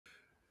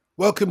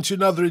Welcome to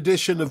another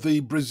edition of the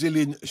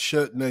Brazilian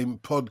Shirt Name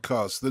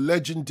podcast. The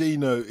legend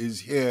Dino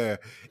is here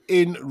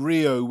in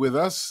Rio with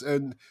us.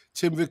 And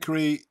Tim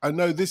Vickery, I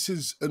know this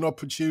is an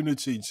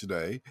opportunity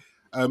today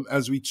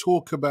as we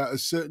talk about a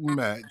certain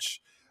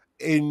match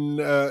in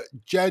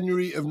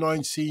January of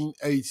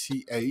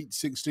 1988,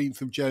 16th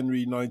of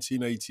January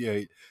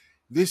 1988.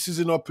 This is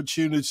an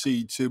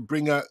opportunity to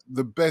bring out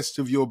the best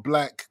of your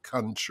black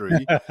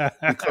country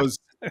because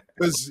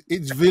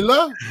it's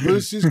Villa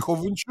versus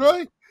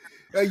Coventry.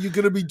 You're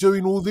going to be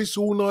doing all this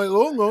all night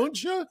long,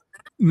 aren't you?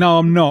 No,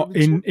 I'm not.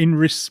 In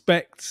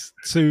respect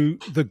to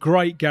the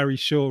great Gary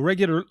Shaw,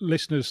 regular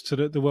listeners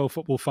to the World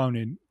Football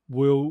Phone-In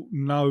will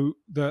know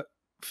that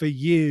for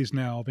years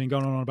now I've been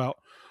going on about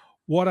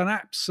what an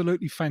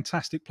absolutely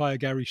fantastic player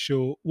Gary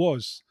Shaw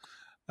was.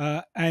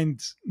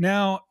 And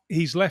now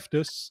he's left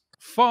us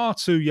far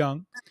too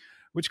young,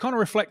 which kind of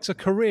reflects a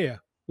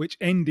career which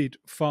ended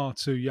far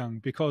too young,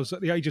 because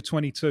at the age of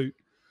 22,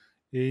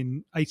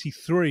 in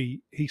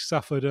 83, he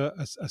suffered a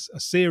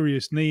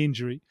serious knee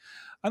injury.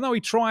 And though he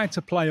tried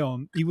to play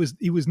on, he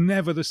was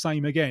never the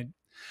same again.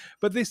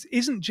 But this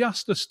isn't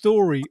just a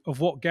story of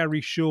what Gary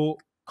Shaw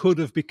could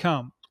have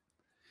become.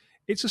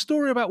 It's a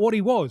story about what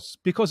he was,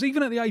 because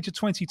even at the age of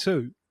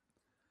 22,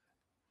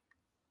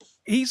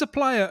 he's a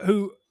player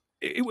who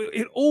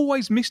it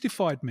always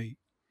mystified me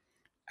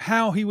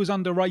how he was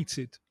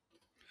underrated.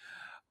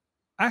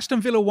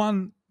 Aston Villa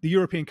won the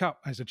European Cup,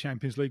 as the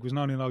Champions League was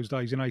known in those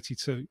days, in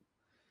 82.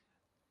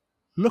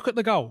 Look at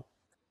the goal.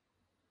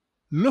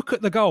 Look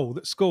at the goal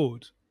that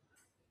scored.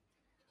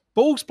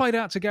 Ball's played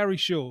out to Gary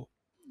Shaw,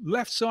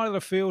 left side of the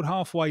field,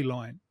 halfway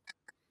line.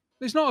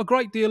 There's not a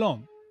great deal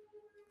on.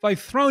 They've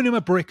thrown him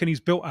a brick and he's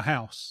built a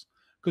house.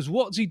 Because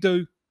what does he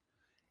do?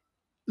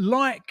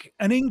 Like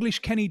an English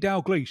Kenny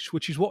Dalglish,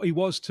 which is what he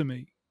was to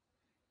me,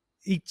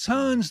 he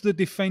turns the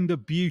defender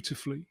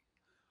beautifully.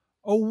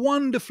 A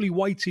wonderfully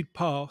weighted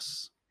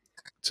pass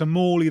to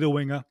Morley, the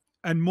winger,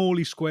 and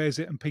Morley squares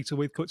it and Peter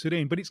With puts it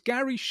in. But it's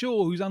Gary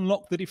Shaw who's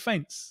unlocked the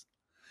defence.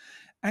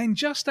 And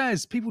just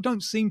as people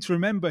don't seem to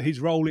remember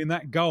his role in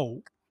that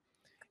goal,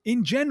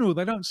 in general,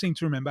 they don't seem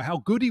to remember how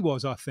good he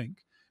was, I think.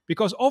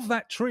 Because of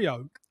that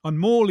trio, and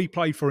Morley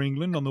played for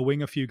England on the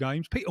wing a few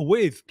games, Peter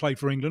With played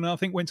for England and I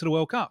think went to the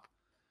World Cup.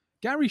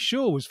 Gary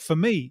Shaw was, for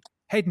me,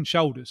 head and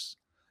shoulders.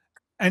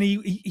 And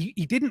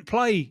he didn't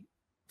play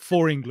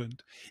for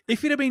England.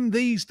 If it had been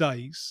these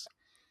days,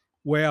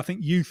 where I think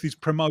youth is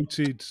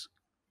promoted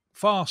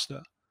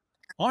faster,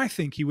 I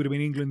think he would have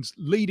been England's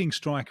leading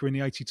striker in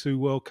the '82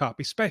 World Cup,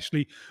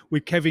 especially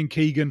with Kevin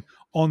Keegan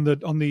on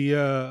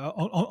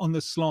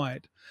the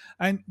slide.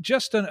 And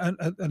just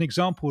an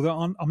example that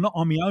I'm not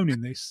on my own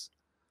in this.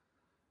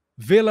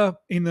 Villa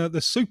in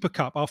the Super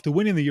Cup, after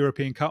winning the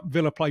European Cup,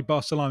 Villa played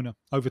Barcelona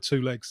over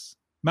two legs.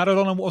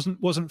 Maradona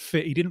wasn't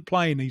fit; he didn't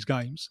play in these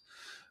games.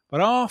 But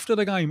after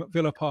the game at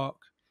Villa Park,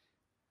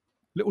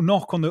 little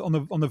knock on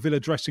the Villa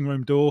dressing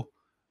room door,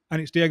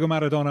 and it's Diego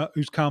Maradona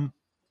who's come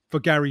for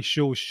Gary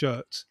Shaw's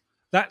shirt.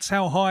 That's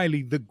how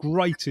highly the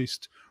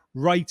greatest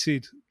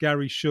rated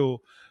Gary Shaw.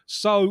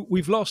 So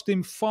we've lost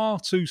him far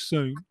too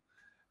soon,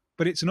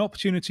 but it's an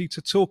opportunity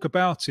to talk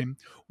about him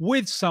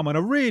with someone,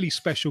 a really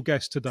special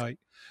guest today,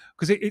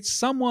 because it's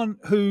someone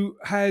who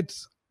had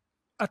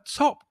a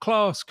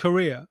top-class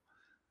career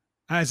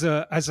as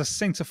a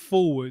centre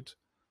forward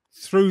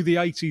through the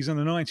 80s and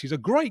the 90s, a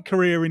great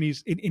career in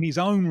his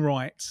own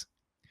right,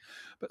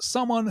 but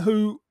someone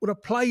who would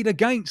have played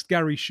against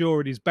Gary Shaw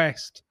at his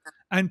best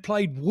and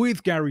played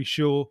with Gary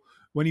Shaw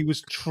when he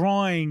was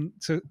trying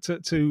to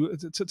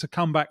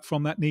come back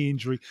from that knee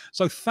injury.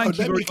 So thank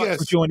you very much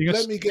for joining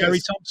us,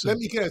 Garry Thompson. Let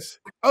me guess.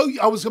 Oh,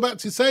 I was about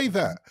to say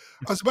that.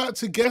 I was about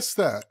to guess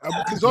that.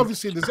 Because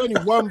obviously there's only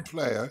one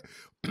player,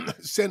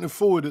 centre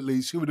forward at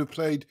least, who would have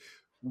played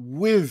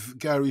with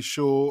Gary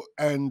Shaw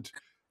and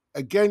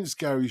against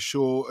Gary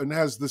Shaw and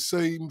has the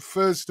same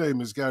first name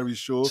as Gary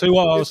Shaw. Two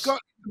R's. It's got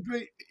to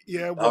be,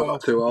 yeah, well, I've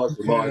got two R's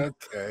in mine.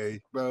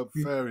 Okay, well,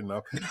 fair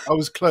enough. I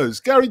was close.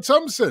 Garry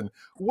Thompson,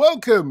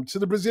 welcome to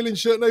the Brazilian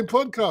Shirt Name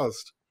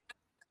podcast.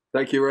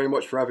 Thank you very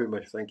much for having me.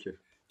 Thank you.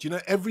 Do you know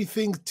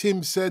everything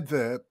Tim said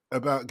there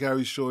about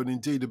Gary Shaw and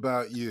indeed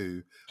about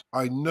you,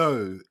 I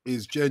know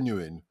is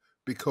genuine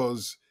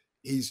because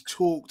he's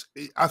talked.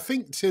 I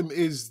think Tim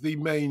is the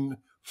main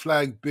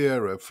flag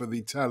bearer for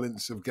the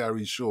talents of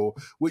Gary Shaw,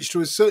 which to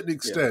a certain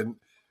extent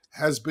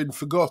has been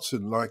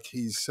forgotten, like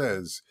he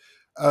says.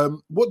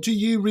 What do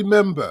you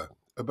remember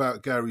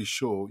about Gary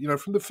Shaw? You know,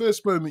 from the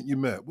first moment you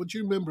met, what do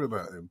you remember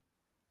about him?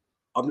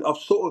 I've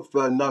sort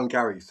of known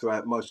Gary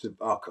throughout most of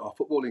our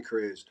footballing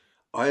careers.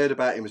 I heard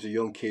about him as a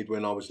young kid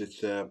when I was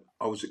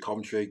at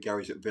Coventry.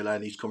 Gary's at Villa,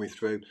 and he's coming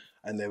through.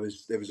 And there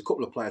was a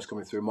couple of players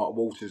coming through. Mark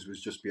Walters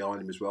was just behind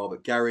him as well.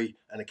 But Gary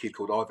and a kid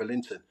called Ivor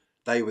Linton,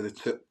 they were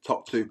the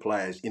top two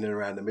players in and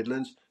around the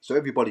Midlands. So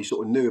everybody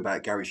sort of knew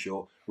about Gary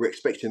Shaw. We're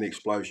expecting the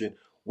explosion.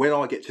 When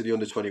I get to the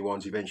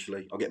under-21s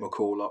eventually, I get my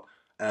call up.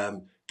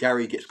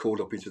 Gary gets called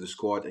up into the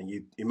squad, and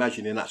you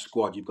imagine in that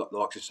squad you've got the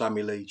likes of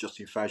Sammy Lee,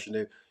 Justin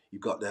Fashanu,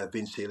 you've got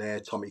Vince Hilaire,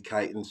 Tommy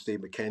Caton,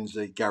 Steve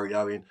McKenzie, Gary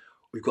Owen,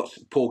 we've got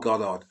Paul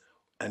Goddard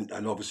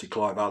and obviously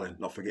Clive Allen,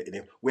 not forgetting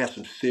him. We had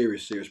some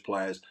serious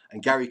players.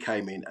 And Gary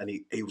came in and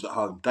he was at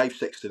home. Dave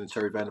Sexton and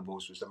Terry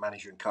Venables was the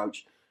manager and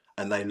coach,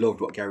 and they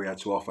loved what Gary had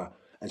to offer.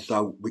 And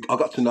so I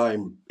got to know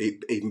him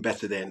even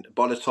better then.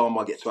 By the time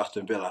I get to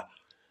Aston Villa,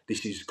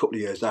 this is a couple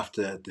of years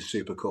after the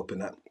Super Cup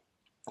and that,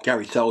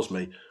 Gary tells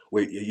me,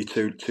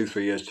 you're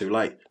 3 years too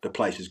late. The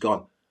place is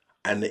gone.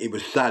 And it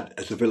was sad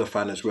as a Villa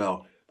fan as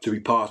well to be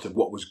part of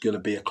what was going to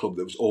be a club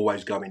that was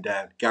always going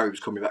down. Gary was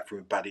coming back from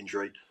a bad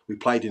injury. We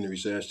played in the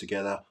reserves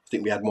together. I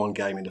think we had one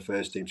game in the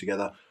first team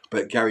together.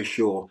 But Gary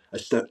Shaw,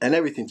 and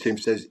everything Tim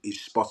says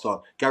is spot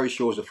on. Gary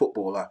Shaw is a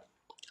footballer.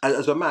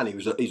 As a man,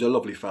 he's a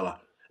lovely fella.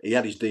 He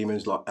had his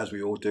demons, like as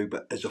we all do.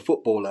 But as a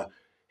footballer,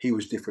 he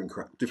was different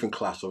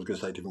class. I was going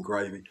to say different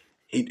gravy.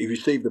 He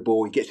received the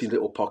ball. He gets in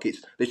little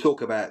pockets. They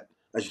talk about,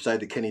 as you say,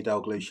 the Kenny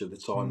Dalglish of the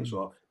time as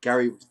well.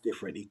 Gary was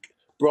different.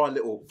 Brian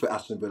Little, for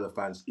Aston Villa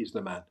fans, is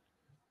the man.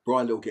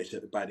 Brian Little gets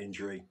a bad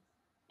injury,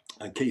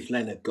 and Keith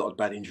Leonard got a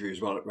bad injury as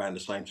well around the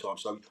same time.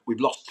 So we've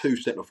lost two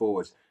centre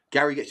forwards.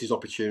 Gary gets his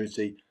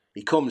opportunity.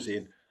 He comes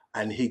in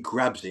and he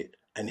grabs it.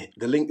 And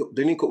the link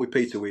up with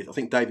Peter With, I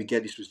think David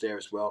Geddes was there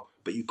as well,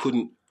 but you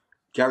couldn't.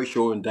 Gary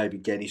Shaw and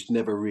David Geddes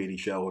never really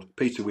showed.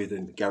 Peter With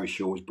and Gary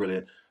Shaw was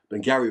brilliant.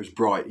 But Gary was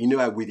bright. He knew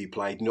how Withy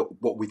played, knew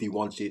what Withy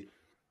wanted.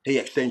 He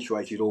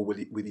accentuated all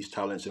with his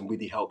talents, and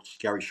Withy helped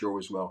Gary Shaw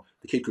as well.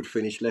 The kid could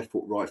finish left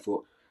foot, right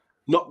foot.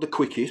 Not the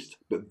quickest,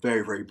 but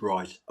very, very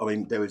bright. I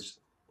mean, there was,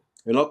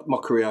 in my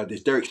career,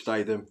 there's Derek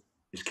Statham,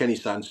 there's Kenny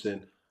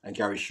Sanson and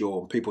Gary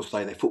Shaw. People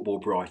say they're football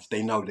bright.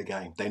 They know the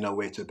game. They know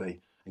where to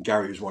be. And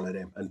Gary was one of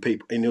them. And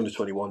people in the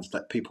under-21s,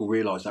 that people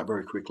realise that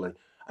very quickly.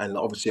 And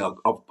obviously, I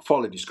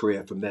followed his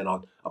career from then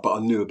on, but I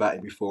knew about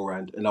him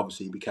beforehand. And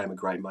obviously, he became a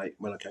great mate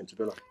when I came to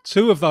Villa.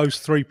 Two of those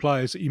three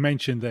players that you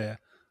mentioned there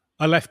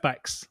are left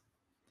backs.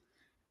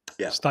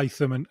 Yeah.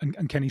 Statham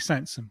and Kenny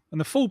Sanson.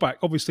 And the fullback,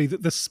 obviously,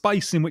 the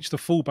space in which the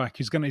fullback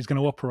is going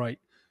to operate,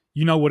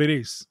 you know what it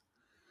is.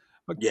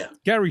 But yeah.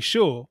 Gary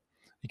Shaw,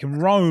 he can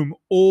roam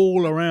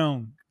all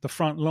around the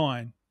front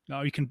line. You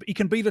know, he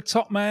can be the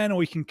top man,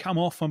 or he can come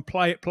off and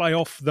play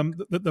off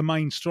the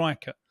main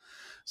striker.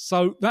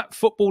 So that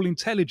football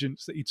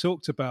intelligence that you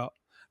talked about,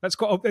 it's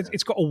got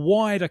a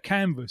wider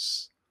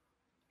canvas,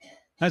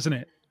 hasn't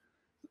it?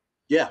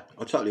 Yeah,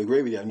 I totally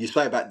agree with you. And you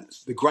say about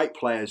the great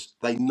players,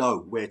 they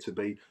know where to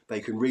be. They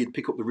can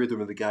pick up the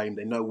rhythm of the game.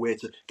 They know where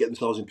to get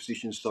themselves in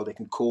positions so they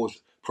can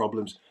cause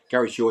problems.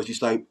 Gary Shaw, as you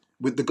say,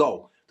 with the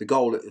goal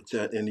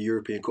in the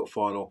European Cup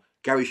final,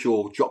 Gary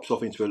Shaw drops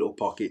off into a little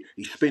pocket.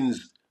 He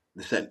spins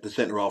the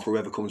centre half,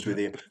 whoever comes with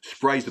him,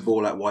 sprays the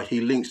ball out wide. He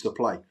links the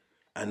play.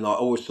 And like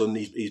all of a sudden,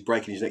 he's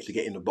breaking his neck to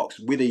get in the box.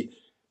 Withy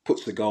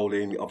puts the goal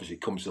in. Obviously,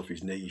 it comes off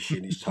his knee, his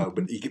shin, his toe,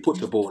 but he puts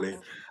the ball in,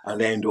 and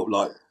they end up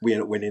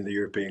winning the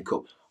European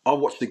Cup. I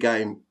watched the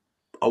game.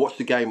 I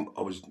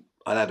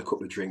had a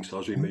couple of drinks. I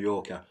was in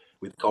Mallorca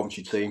with the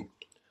Coventry team.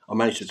 I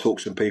managed to talk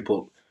some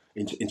people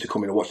into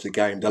coming to watch the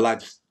game. The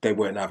lads, they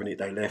weren't having it.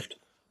 They left.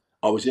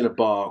 I was in a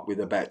bar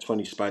with about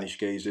 20 Spanish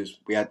geezers.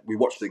 We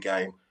watched the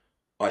game.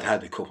 I'd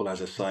had a couple,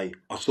 as I say.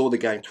 I saw the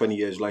game 20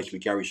 years later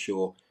with Gary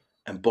Shaw,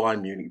 and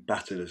Bayern Munich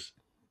battered us.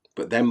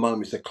 But them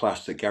moments of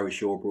class that Gary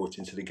Shaw brought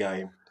into the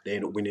game, they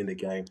ended up winning the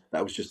game.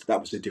 That was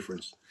the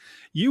difference.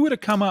 You would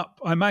have come up,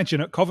 I imagine,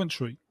 at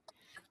Coventry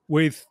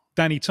with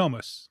Danny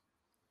Thomas.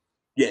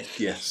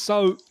 Yes.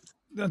 So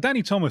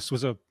Danny Thomas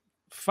was a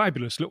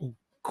fabulous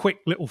quick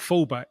little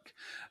fullback.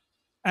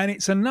 And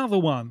it's another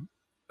one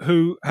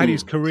who had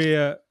his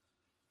career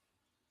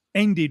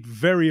ended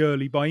very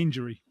early by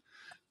injury.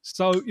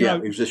 So,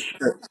 it was a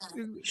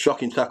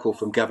shocking tackle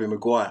from Gavin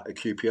Maguire at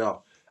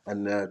QPR.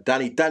 And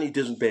Danny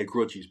doesn't bear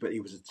grudges, but he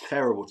was a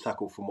terrible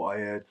tackle from what I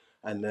heard.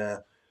 And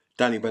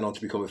Danny went on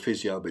to become a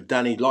physio. But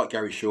Danny, like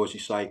Gary Shaw, as you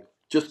say,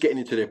 just getting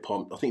into their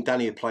pomp. I think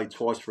Danny had played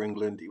twice for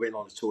England. He went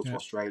on a tour to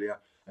Australia,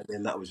 and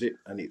then that was it.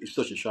 And it's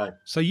such a shame.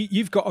 So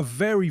you've got a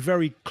very,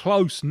 very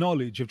close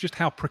knowledge of just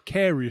how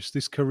precarious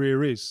this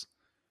career is.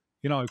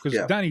 You know, because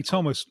Danny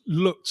Thomas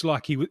looked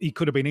like he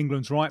could have been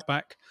England's right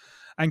back.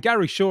 And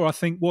Gary Shaw, I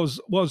think, was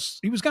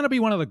going to be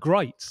one of the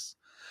greats.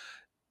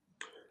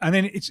 And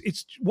then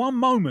it's one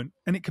moment,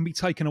 and it can be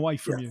taken away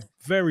from you.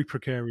 Very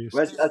precarious.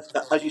 Well,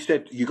 as you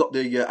said, you got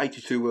the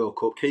 '82 World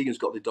Cup. Keegan's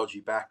got the dodgy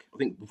back. I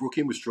think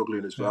Rookin was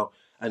struggling as well.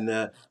 And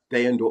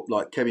they end up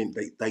like Kevin.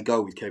 They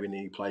go with Kevin,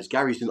 and he plays.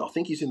 Gary's I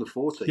think he's in the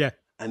 40.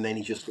 And then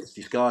he just gets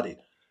discarded.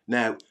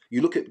 Now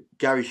you look at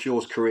Gary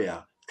Shaw's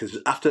career, because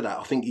after that,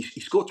 I think he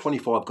scored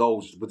 25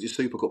 goals with his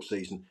Super Cup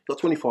season. He got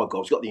 25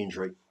 goals. Got the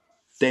injury.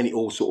 Then it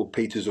all sort of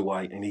peters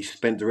away, and he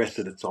spent the rest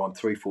of the time,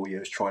 3-4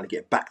 years, trying to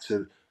get back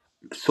to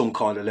some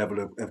kind of level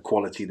of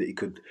quality that he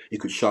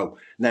could show.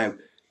 Now,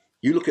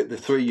 you look at the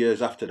 3 years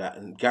after that,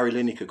 and Gary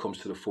Lineker comes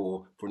to the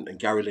forefront, and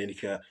Gary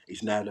Lineker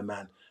is now the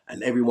man,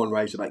 and everyone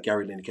raves about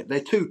Gary Lineker.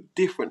 They're two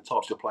different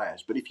types of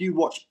players, but if you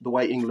watch the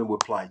way England would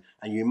play,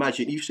 and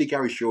you see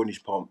Gary Shaw in his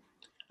pomp,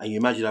 and you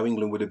imagine how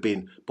England would have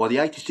been by the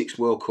 '86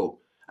 World Cup,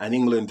 and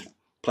England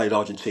played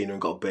Argentina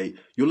and got beat,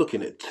 you're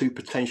looking at two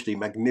potentially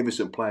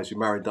magnificent players with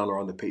Maradona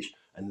on the pitch,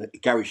 and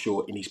Gary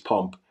Shaw in his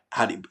pomp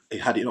had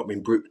it not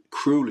been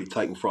cruelly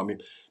taken from him,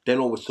 then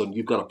all of a sudden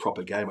you've got a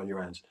proper game on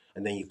your hands,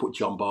 and then you put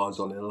John Barnes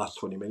on in the last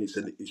 20 minutes,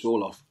 and it's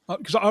all off.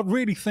 Because I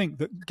really think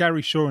that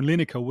Gary Shaw and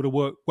Lineker would have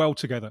worked well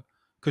together.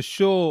 Because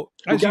Shaw,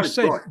 as you Gary's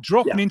said, right.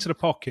 dropping Yeah. into the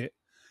pocket,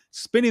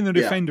 spinning the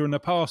defender and the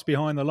pass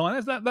behind the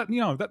line.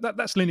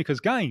 That's Lineker's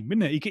game,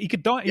 isn't it? He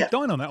could dine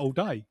on that all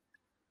day.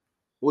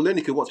 Well,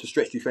 Lineker wants to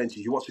stretch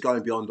defences. He wants to go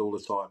in beyond all the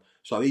time.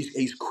 So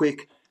he's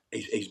quick.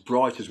 He's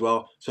bright as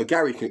well. So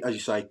Gary, can, as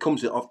you say,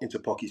 comes off into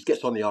pockets,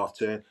 gets on the half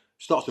turn,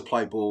 starts to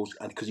play balls,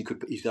 and because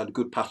he's had a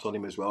good pass on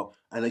him as well,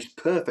 and it's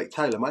perfect,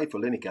 tailor made for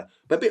Lineker.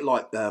 But a bit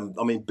like,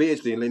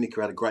 Beardsley and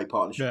Lineker had a great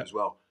partnership as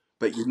well.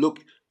 But you look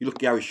at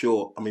Gary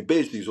Shaw. I mean,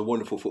 Beardsley's a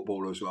wonderful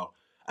footballer as well,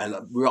 and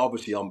we're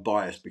obviously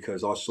unbiased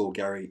because I saw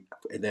Gary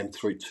in them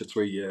 3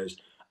 years,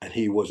 and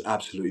he was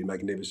absolutely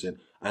magnificent.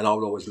 And I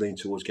would always lean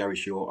towards Gary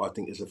Shaw. I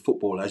think as a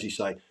footballer, as you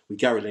say, with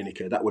Gary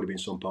Lineker, that would have been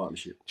some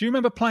partnership. Do you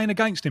remember playing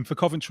against him for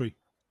Coventry?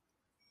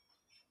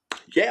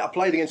 Yeah, I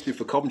played against him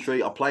for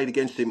Coventry. I played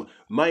against him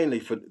mainly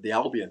for the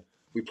Albion.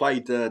 We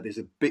played. There's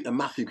a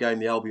massive game.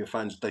 The Albion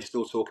fans, they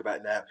still talk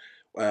about it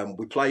now.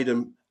 We played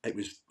them. I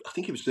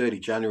think it was early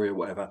January or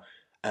whatever.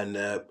 And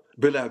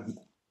Villa,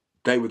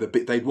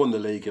 they'd won the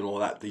league and all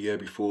that the year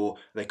before.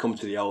 They come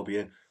to the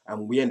Albion,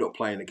 and we end up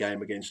playing a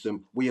game against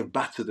them. We have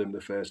battered them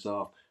the first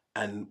half,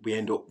 and we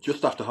end up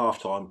just after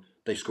half time.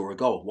 They score a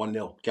goal,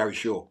 1-0. Gary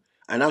Shaw.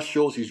 And as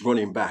Shaw's is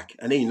running back,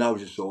 and he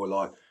knows it's all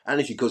like, and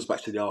as he goes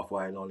back to the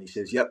halfway line, he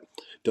says, "Yep,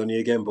 done you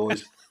again,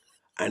 boys."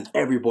 And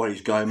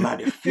everybody's going mad,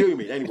 they're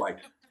fuming. Anyway,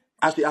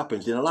 as it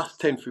happens, in the last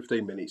 10,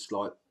 15 minutes,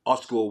 like, I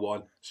score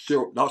one,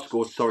 I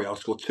score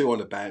two on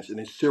the bounce, and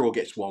then Cyril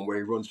gets one where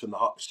he runs from the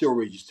half. Cyril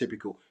Reed is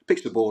typical,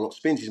 picks the ball up,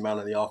 spins his man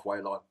on the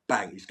halfway line,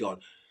 bang, he's gone.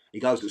 He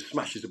goes and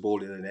smashes the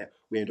ball in the net.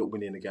 We end up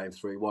winning the game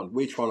 3-1.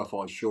 We're trying to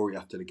find Shawry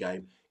after the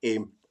game,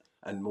 him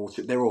and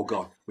Morton, they're all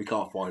gone. We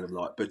can't find them,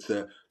 like, but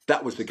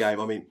that was the game.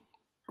 I mean,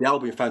 the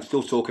Albion fans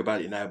still talk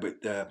about it now,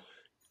 but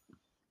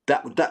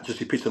that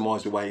just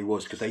epitomised the way he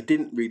was, because they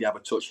didn't really have a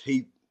touch.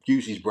 He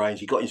used his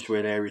brains. He got into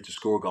an area to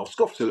score a goal,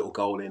 scuffed a little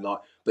goal in, like.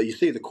 But you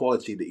see the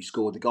quality that he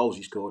scored, the goals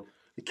he scored.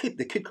 The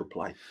kid could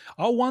play.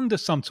 I wonder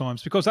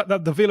sometimes, because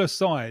the Villa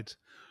side,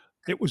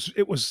 it was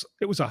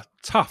a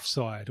tough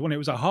side when it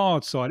was a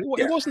hard side.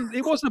 It wasn't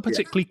a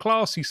particularly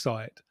classy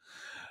side.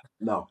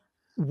 No.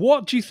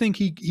 What do you think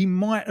he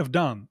might have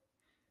done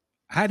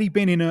had he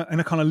been in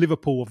a kind of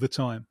Liverpool of the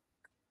time?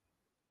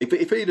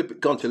 If he'd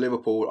have gone to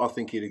Liverpool, I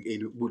think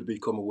he would have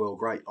become a world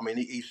great. I mean,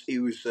 he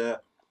was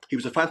a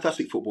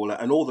fantastic footballer,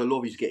 and all the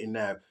love he's getting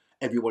now,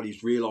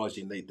 everybody's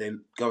realising. They're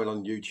going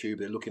on YouTube,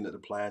 they're looking at the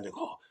play, and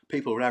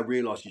people are now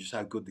realising just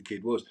how good the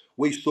kid was.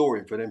 We saw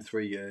him for them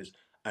 3 years,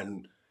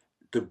 and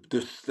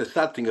the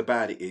sad thing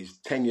about it is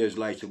 10 years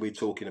later we're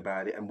talking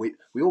about it, and we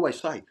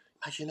always say,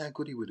 imagine how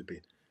good he would have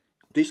been.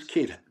 This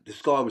kid, the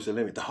sky was the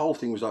limit. The whole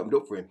thing was opened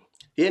up for him.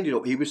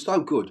 He was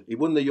so good. He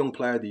won the Young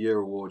Player of the Year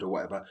award or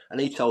whatever,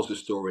 and he tells the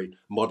story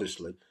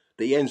modestly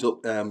that he ends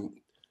up.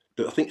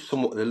 I think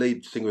the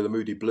lead singer of the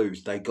Moody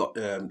Blues, they got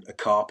a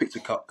car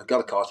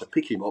to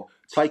pick him up,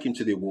 take him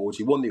to the awards.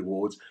 He won the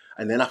awards,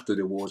 and then after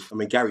the awards, I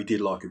mean, Gary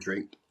did like a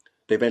drink.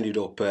 They've ended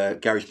up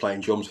Gary's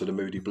playing drums for the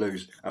Moody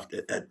Blues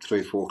at 3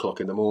 or 4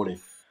 o'clock in the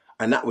morning,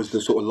 and that was the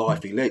sort of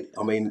life he led.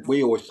 I mean,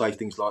 we always say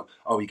things like,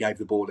 "Oh, he gave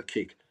the ball a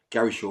kick."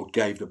 Gary Shaw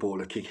gave the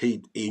ball a kick.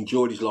 He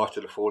enjoyed his life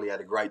to the full. He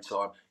had a great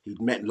time.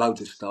 He'd met loads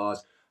of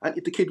stars. And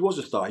the kid was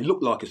a star. He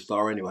looked like a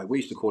star anyway. We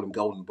used to call him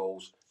Golden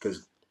Balls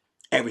because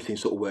everything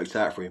sort of worked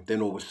out for him.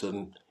 Then all of a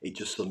sudden, it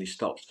just suddenly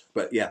stops.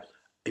 But yeah,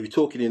 if you're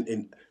talking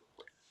in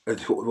what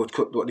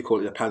do you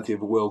call it, the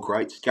pantheon of world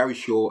greats, Gary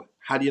Shaw,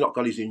 had he not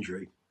got his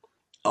injury,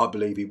 I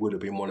believe he would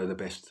have been one of the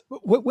best.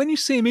 When you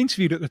see him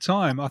interviewed at the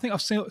time, I think I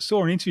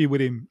saw an interview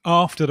with him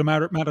after the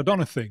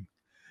Maradona thing.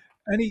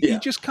 And he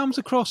just comes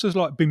across as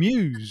like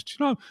bemused.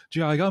 You know,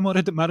 Diego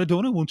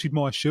Maradona wanted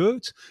my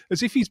shirt,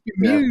 as if he's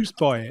bemused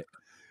by it.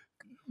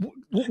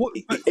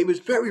 It was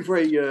very,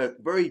 very,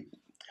 very.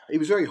 He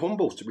was very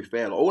humble, to be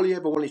fair. Like, all he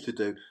ever wanted to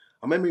do.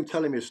 I remember him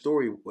telling me a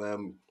story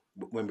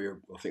when we were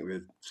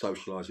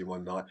socialising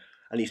one night,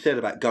 and he said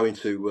about going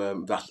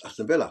to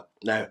Aston Villa.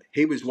 Now,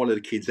 he was one of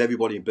the kids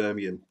everybody in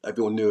Birmingham,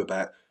 everyone knew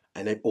about,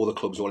 and all the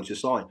clubs wanted to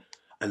sign.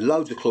 And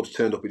loads of clubs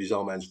turned up at his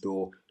old man's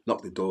door,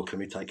 knocked the door, "Can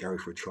we take Gary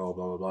for a trial?"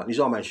 Blah, blah, blah. And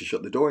his old man just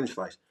shut the door in his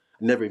face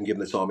and never even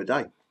given the time of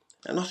day.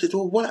 And I said,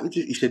 "Well, what happened?"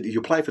 He said,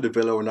 "You're playing for the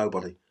Villa or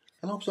nobody."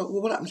 And I was like,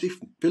 "Well, what happens if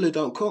Villa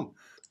don't come?"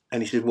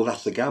 And he said, "Well,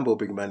 that's the gamble,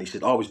 big man." He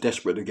said, "I was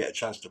desperate to get a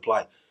chance to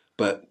play.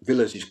 But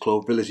Villa's his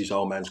club, Villa's his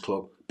old man's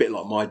club, a bit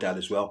like my dad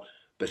as well.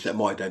 But except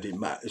my dad didn't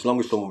matter. As long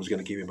as someone was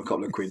going to give him a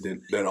couple of quid,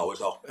 then I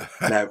was off."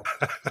 Now,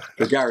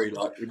 for Gary,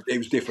 like, it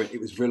was different.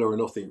 It was Villa or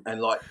nothing.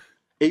 And like,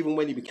 even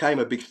when he became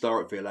a big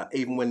star at Villa,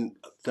 even when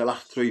the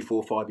last 3,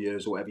 4, 5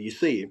 years or whatever, you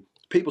see him,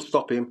 people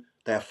stop him,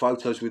 they have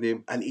photos with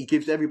him, and he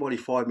gives everybody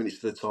 5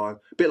 minutes at a time.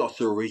 A bit like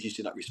Cyril Regis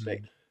in that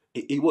respect.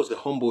 He was a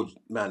humble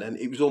man, and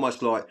it was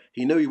almost like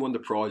he knew he won the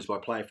prize by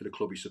playing for the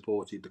club he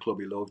supported, the club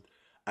he loved.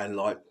 And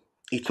like,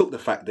 he took the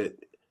fact that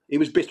he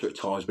was bitter at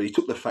times, but he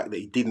took the fact that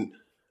he didn't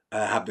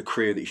have the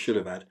career that he should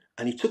have had,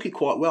 And he took it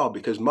quite well,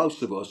 because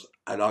most of us,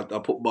 and I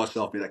put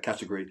myself in that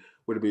category,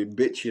 would have been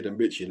bitching and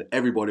bitching.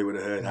 Everybody would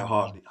have heard how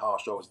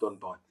harsh I was done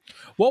by.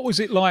 What was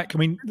it like? I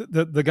mean,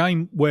 the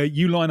game where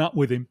you line up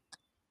with him,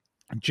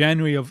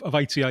 January of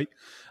 88,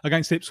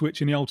 against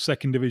Ipswich in the old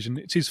second division.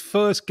 It's his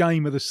first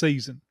game of the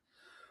season.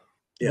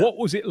 Yeah. What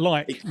was it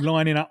like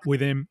lining up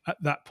with him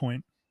at that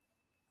point?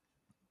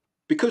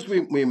 Because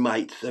we're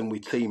mates and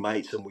we're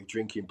teammates and we're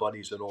drinking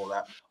buddies and all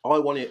that, I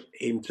wanted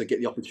him to get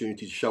the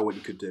opportunity to show what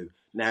he could do.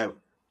 Now,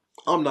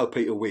 I'm no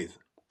Peter With,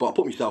 but I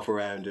put myself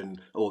around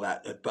and all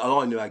that. But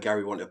I knew how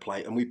Garry wanted to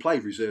play, and we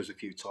played reserves a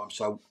few times,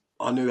 so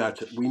we knew how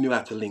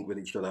to link with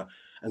each other.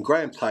 And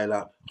Graham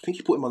Taylor, I think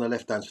he put him on the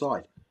left-hand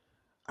side.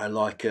 And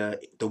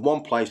the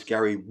one place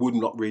Garry would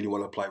not really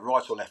want to play,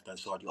 right or left-hand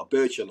side, you've got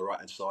Birchie on the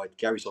right-hand side,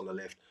 Gary's on the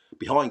left.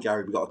 Behind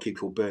Garry, we've got a kid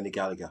called Bernie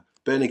Gallagher.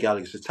 Bernie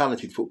Gallagher's a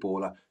talented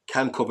footballer,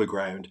 can cover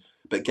ground,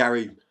 but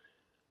Garry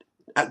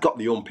got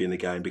the ump in the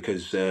game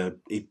because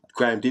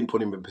Graham didn't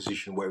put him in a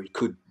position where he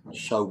could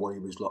show what he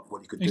was like,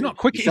 what he could do. He's not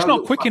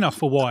quick enough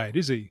for wide,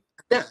 is he?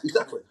 Yeah,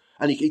 exactly.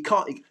 And he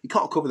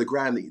can't cover the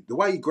ground. The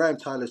way Graham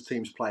Taylor's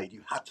teams played,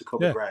 you had to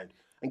cover ground.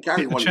 And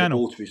Garry wanted the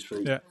ball to his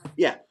feet.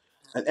 Yeah.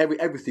 And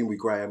everything with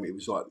Graham, it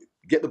was like,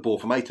 get the ball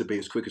from A to B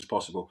as quick as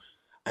possible.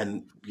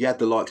 And you had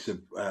the likes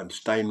of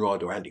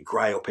Stainrod or Andy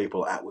Gray or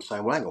people like that were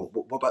saying, well, hang on,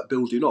 what about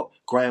building up?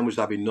 Graham was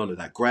having none of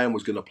that. Graham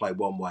was going to play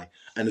one way.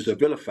 And as a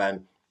Villa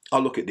fan, I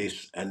look at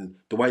this and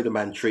the way the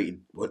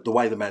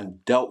man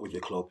dealt with the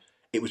club,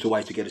 it was a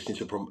way to get us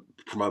into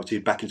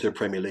promoted back into the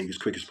Premier League as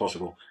quick as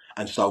possible.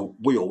 And so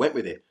we all went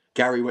with it.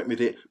 Garry went with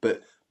it.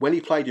 But when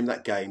he played in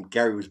that game,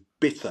 Garry was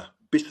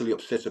bitterly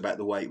upset about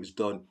the way it was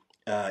done.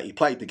 He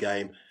played the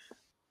game.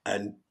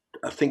 And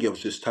I think I was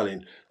just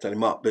telling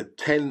Mark, but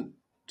 10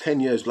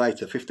 years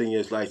later, 15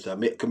 years later,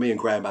 me and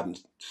Graham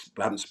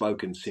haven't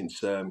spoken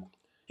since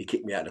he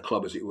kicked me out of the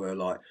club, as it were.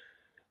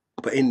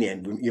 But in the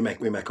end, we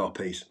make our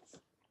peace.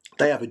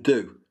 They have a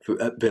do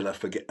at Villa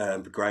for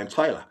Graham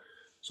Taylor.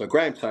 So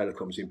Graham Taylor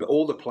comes in, but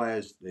all the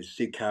players, there's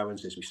Sid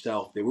Cowans, there's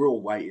myself, they were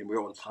all waiting,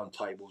 we're all on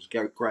timetables.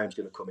 Graham's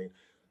going to come in.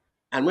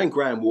 And when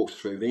Graham walks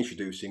through, they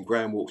introduce him,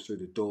 Graham walks through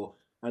the door,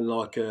 and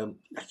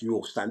you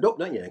all stand up,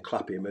 don't you, and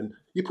clap him, and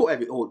you put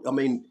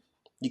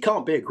you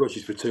can't bear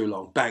grudges for too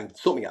long. Bang,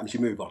 something happens, you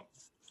move on.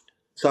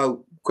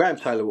 So Graham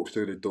Taylor walks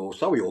through the door,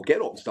 so we all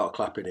get up and start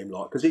clapping him,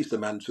 because he's the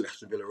man who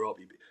Aston Villa up.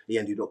 He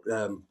ended up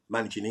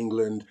managing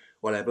England,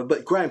 whatever.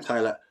 But Graham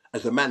Taylor,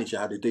 as a manager,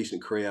 had a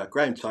decent career.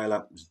 Graham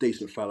Taylor was a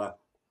decent fella.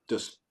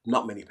 Just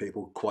not many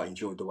people quite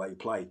enjoyed the way he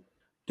played.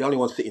 The only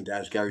one sitting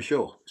down is Gary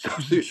Shaw.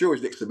 So Shaw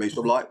is next to me,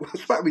 so I'm like,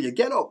 what's the matter with you?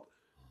 Get up.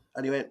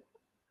 And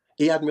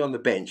he had me on the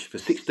bench for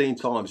 16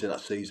 times in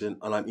that season,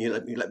 and he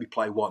let me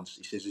play once.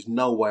 He says, there's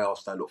no way I'll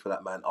stand up for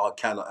that man. I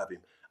cannot have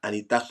him.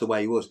 And that's the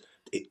way he was.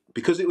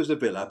 Because it was a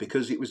Villa,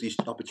 because it was his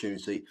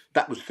opportunity,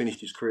 that was finished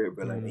his career at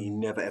Villa, and he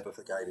never, ever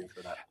forgave him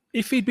for that.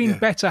 If he'd been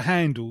better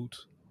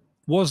handled,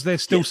 was there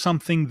still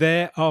something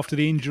there after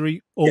the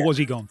injury, or was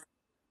he gone?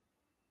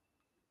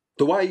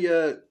 The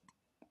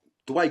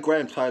way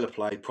Graham Taylor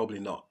played, probably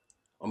not.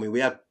 I mean, we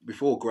had,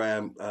 before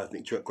Graham, I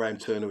think Graham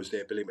Turner was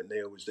there, Billy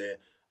McNeil was there,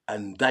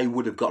 and they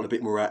would have gotten a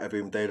bit more out of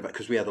him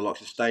because we had the likes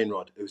of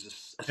Stainrod, who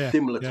was a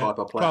similar type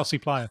of player. Classy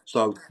player.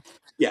 So,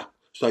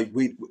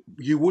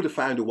 you would have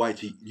found a way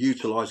to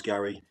utilise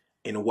Garry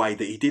in a way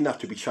that he didn't have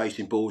to be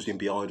chasing balls in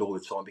behind all the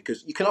time,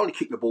 because you can only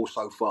kick the ball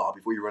so far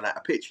before you run out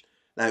of pitch.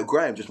 Now,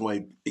 Graham just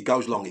wanted, it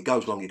goes long,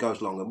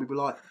 and we'd be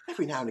like,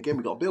 every now and again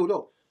we've got to build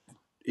up.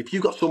 If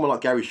you've got someone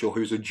like Gary Shaw,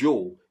 who's a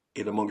jewel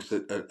in amongst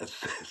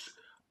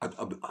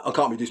I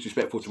can't be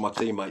disrespectful to my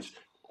teammates,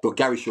 but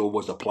Gary Shaw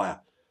was a player.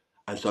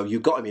 And so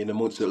you've got him in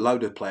amongst a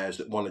load of players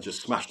that want to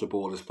just smash the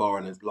ball as far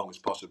and as long as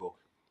possible.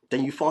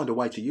 Then you find a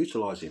way to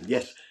utilise him.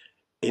 Yes,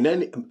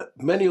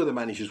 many other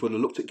managers would have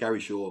looked at Gary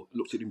Shaw,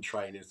 looked at him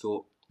training and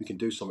thought, we can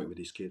do something with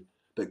this kid.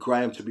 But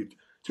Graham, to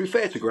be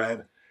fair to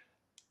Graham,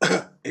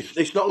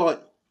 it's not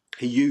like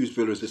he used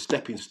Villa as a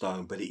stepping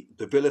stone, but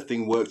the Villa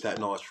thing worked out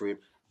nice for him.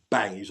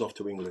 Bang, he's off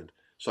to England.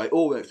 So it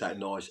all worked out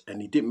nice, and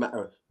it didn't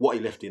matter what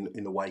he left in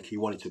the wake. He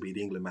wanted to be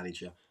the England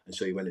manager, and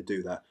so he went to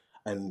do that.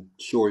 And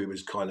sure, he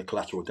was kind of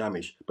collateral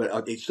damage,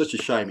 but it's such a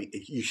shame.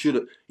 He should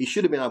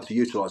have been able to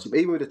utilise him.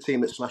 Even with a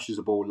team that smashes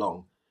the ball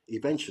long,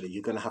 eventually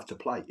you're going to have to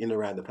play in and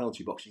around the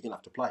penalty box. You're going to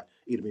have to play.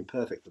 He'd have been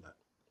perfect for that.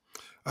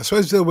 I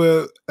suppose there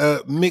were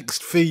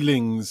mixed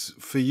feelings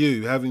for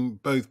you, having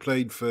both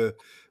played for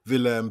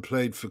Villa and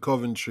played for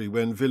Coventry.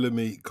 When Villa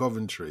meet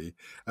Coventry,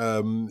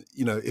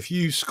 if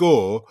you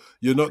score,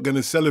 you're not going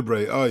to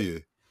celebrate, are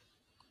you?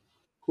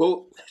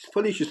 Well, it's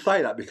funny you should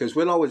say that, because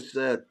when I was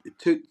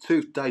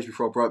 2 days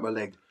before I broke my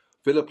leg,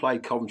 Villa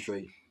played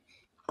Coventry.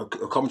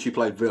 Coventry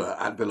played Villa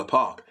at Villa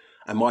Park,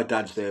 and my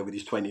dad's there with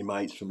his 20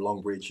 mates from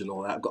Longbridge and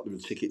all that. I've got them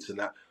tickets and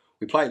that.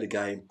 We played the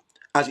game.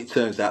 As it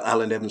turns out,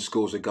 Alan Evans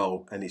scores a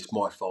goal, and it's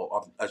my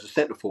fault. As a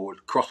centre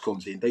forward, cross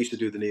comes in. They used to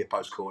do the near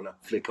post corner,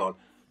 flick on,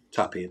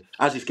 tap in.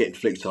 As it's getting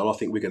flicked on, I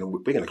think we're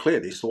going to clear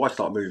this. So I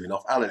start moving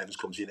off. Alan Evans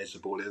comes in, heads the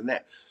ball in the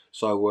net.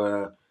 So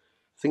I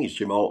think it's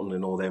Jim Alton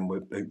and all them were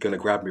going to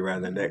grab me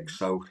around the neck.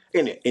 So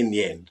in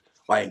the end,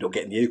 I end up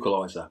getting the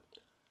equaliser.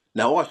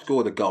 Now, I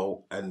scored a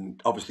goal,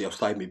 and obviously I've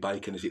saved me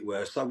bacon, as it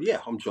were. So, yeah,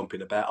 I'm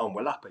jumping about. I'm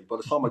well happy. By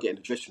the time I get in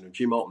the dressing room,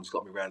 Jim Alton's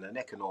got me around the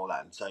neck and all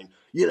that and saying,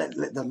 you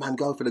let the man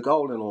go for the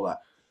goal and all that.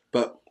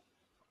 But,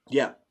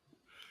 yeah,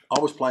 I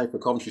was playing for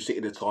Coventry City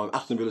at the time.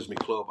 Aston Villa's my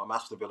club. I'm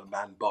Aston Villa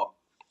man, but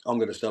I'm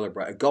going to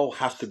celebrate. A goal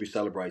has to be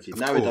celebrated.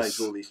 Nowadays,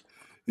 all this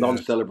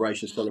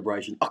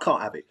non-celebration. I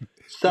can't have it.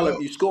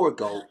 You score a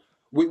goal.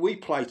 We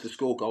play to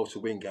score goals to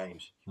win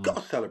games. You've got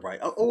to celebrate.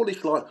 All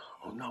this like,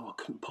 oh no, I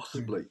couldn't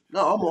possibly.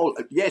 No, I'm all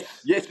yes,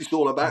 it's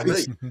all about me.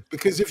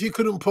 Because if you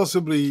couldn't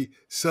possibly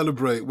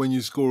celebrate when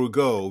you score a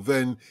goal,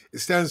 then it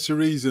stands to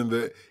reason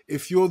that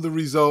if you're the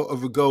result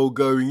of a goal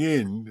going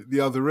in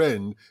the other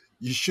end,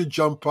 you should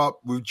jump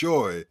up with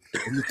joy,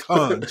 and you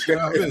can't. You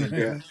know what I mean?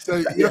 Yeah. So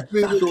you have to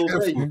be a bit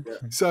careful.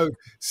 Yeah. So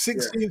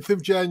 16th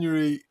of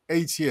January,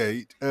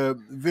 88,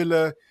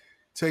 Villa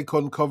take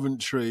on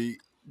Coventry.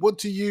 What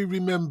do you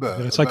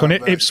remember? Take on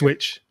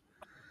Ipswich.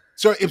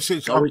 Sorry,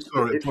 Ipswich. I'm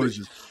sorry,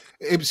 apologies.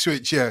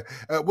 Ipswich, yeah.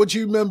 What do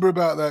you remember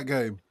about that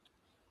game?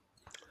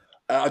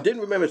 I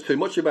didn't remember too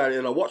much about it,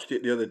 and I watched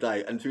it the other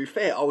day. And to be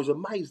fair, I was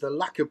amazed the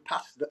lack of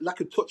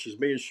touches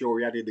me and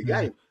Shorey had in the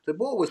game. The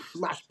ball was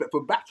smashed, but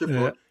from back to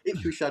front,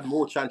 Ipswich had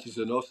more chances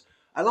than us.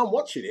 And I'm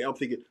watching it. I'm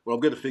thinking, well,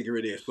 I'm going to figure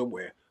it here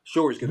somewhere.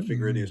 Shorey's going to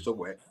figure it here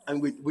somewhere.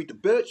 And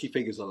Birchie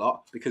figures a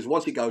lot, because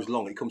once it goes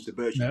long, it comes to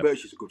Birchie. Yep.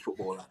 Birchie's a good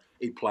footballer.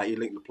 He'd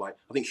link the play.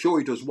 I think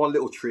Shorey does one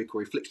little trick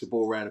where he flicks the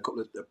ball around a couple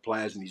of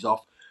players and he's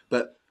off.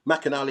 But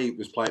McAnally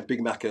was playing.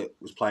 Big Macca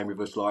was playing with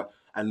us,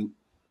 and.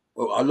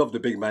 Well, I love the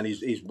big man.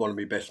 He's one of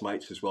my best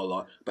mates as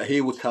well. But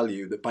he will tell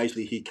you that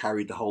basically he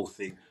carried the whole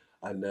thing,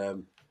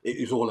 and it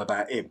was all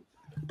about him.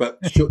 But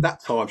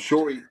that time,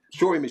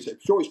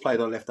 Shorey's played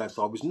on the left hand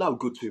side, was no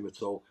good to him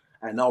at all,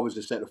 and I was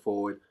a centre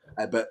forward.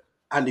 But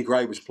Andy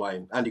Gray was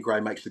playing. Andy Gray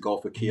makes the goal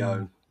for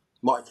Keown.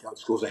 Mike Keown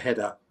scores a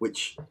header,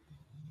 which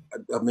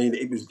I mean,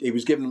 it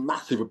was given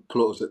massive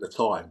applause at the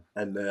time,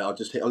 and I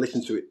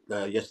listened to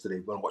it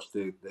yesterday when I watched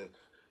the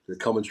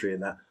commentary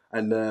and that,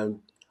 and.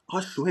 I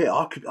swear,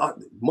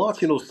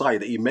 Martin will say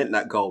that he meant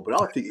that goal,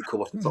 but I think it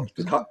come off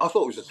the top. I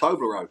thought it was a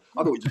Toblerone.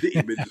 I thought it just hit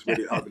him and just went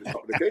it over the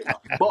top of the keeper.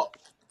 But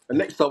the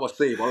next time I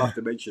see him, I'll have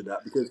to mention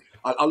that, because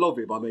I love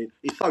him. I mean,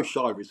 he's so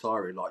shy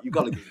retiring. You've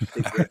got to give him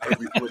a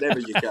stick whenever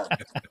you can.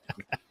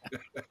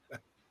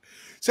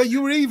 So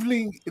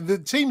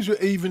the teams were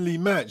evenly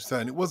matched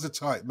then. It was a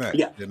tight match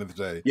at the end of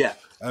the day. Yeah.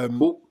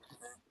 Well,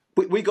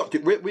 we got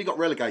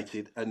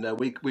relegated, and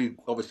we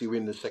obviously were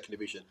in the second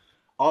division.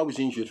 I was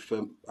injured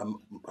for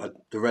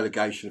the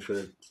relegation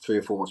for 3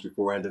 or 4 months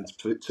beforehand, and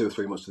 2 or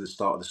 3 months to the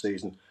start of the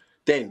season.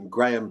 Then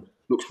Graham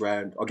looks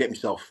round. I get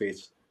myself fit.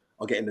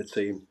 I get in the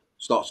team,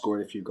 start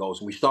scoring a few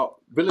goals, and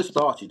Villa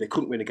started. They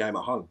couldn't win a game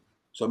at home,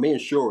 so me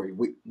and Shorey,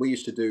 we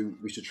used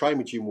to train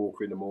with Jim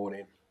Walker in the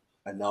morning,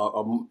 and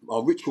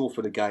our ritual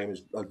for the game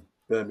is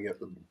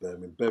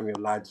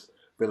Birmingham lads,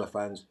 Villa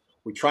fans.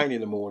 We train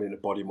in the morning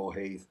at Bodymore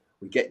Heath.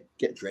 We get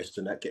dressed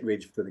and that, get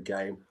ready for the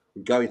game.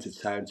 We go into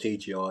town,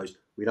 TGI's.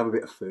 We'd have a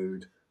bit of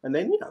food, and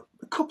then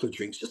a couple of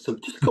drinks, just a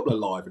couple of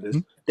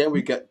liveners. Then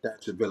we get down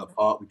to Villa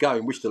Park. We go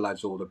and wish the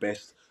lads all the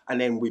best, and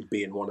then we'd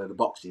be in one of the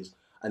boxes,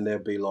 and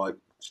there'd be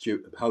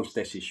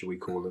hostesses, shall we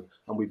call them,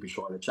 and we'd be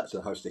trying to chat to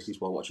the hostesses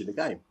while watching the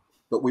game.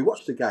 But we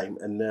watched the game,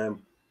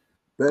 and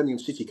Birmingham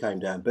City came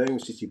down. Birmingham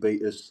City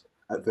beat us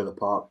at Villa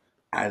Park,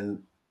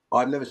 and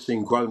I've never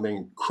seen grown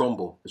men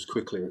crumble as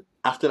quickly.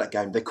 After that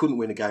game, they couldn't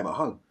win a game at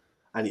home,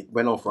 and it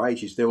went on for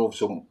ages. Then all of a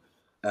sudden,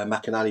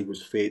 McAnally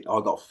was fit. I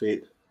got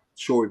fit.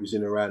 Shorey was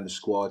in around the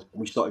squad,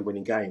 and we started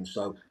winning games.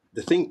 So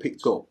the thing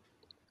picked up,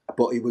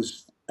 but it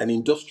was an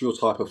industrial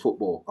type of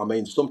football. I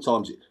mean,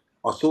 sometimes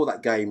I saw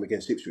that game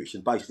against Ipswich,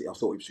 and basically I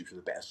thought Ipswich was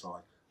a better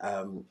side.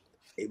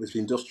 It was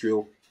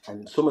industrial,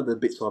 and some of the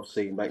bits I've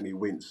seen make me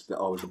wince that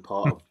I was a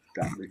part of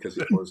that, because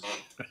it was.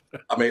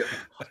 I mean,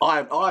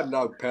 I'm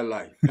no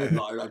Pele.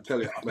 I tell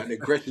you, I'm an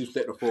aggressive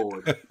centre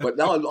forward. But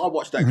now I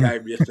watched that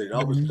game yesterday, and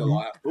I was still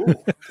like, ooh.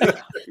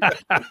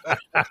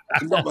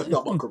 not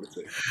my cup of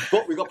tea.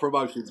 But we got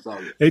promotion, so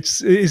it's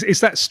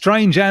that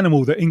strange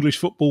animal that English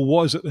football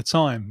was at the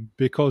time,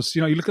 because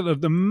you look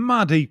at the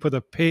mud heap of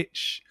the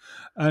pitch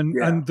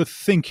and the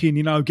thinking,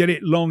 get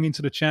it long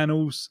into the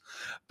channels.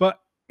 But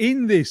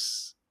in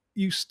this,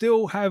 you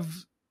still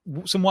have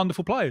some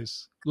wonderful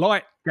players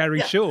like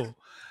Gary Shaw.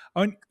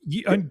 And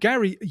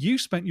Gary, you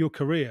spent your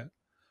career,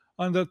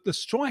 and the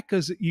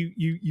strikers that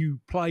you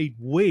played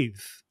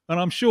with, and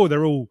I'm sure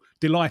they're all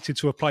delighted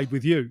to have played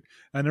with you,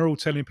 and they're all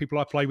telling people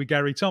I played with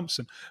Garry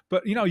Thompson.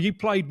 But you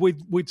played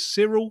with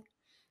Cyril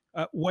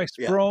at West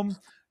Brom,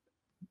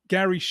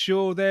 Gary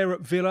Shaw there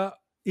at Villa,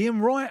 Ian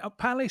Wright at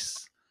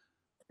Palace.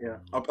 Yeah,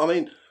 I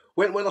mean,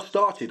 when I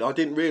started, I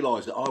didn't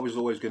realise that I was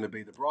always going to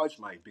be the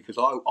bridesmaid, because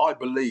I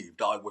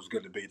believed I was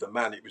going to be the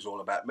man. It was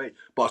all about me.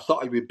 But I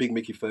started with Big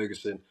Mickey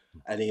Ferguson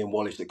and Ian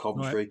Wallace at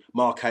Coventry. Right.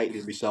 Mark Haitley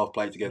and myself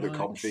played together at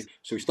Coventry.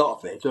 So we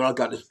started there. So I'll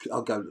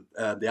go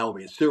the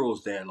Albion.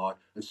 Cyril's there,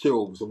 and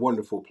Cyril was a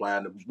wonderful player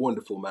and a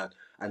wonderful man.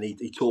 And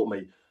he taught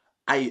me,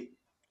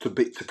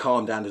 to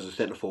calm down as a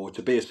centre forward,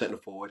 to be a centre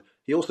forward.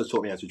 He also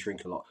taught me how to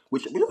drink a lot,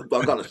 which I've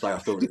got to say I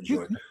thoroughly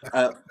enjoyed.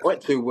 I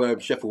went to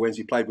Sheffield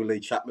Wednesday, played with Lee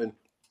Chapman.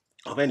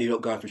 I've ended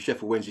up going from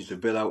Sheffield Wednesday to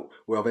Villa,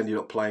 where I've ended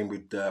up playing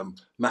with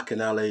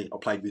McAnally. I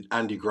played with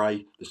Andy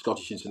Gray, the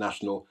Scottish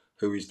international,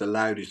 who is the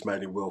loudest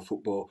man in world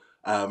football.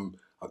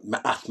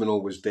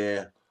 Aspinall was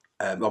there.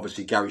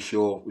 Obviously, Gary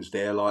Shaw was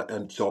there.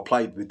 And so I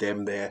played with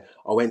them there.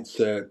 I went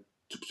to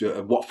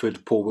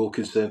Watford, Paul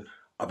Wilkinson.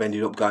 I've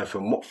ended up going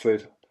from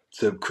Watford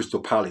to Crystal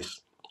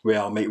Palace,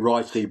 where I meet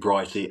Righty,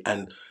 Brighty,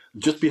 and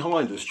just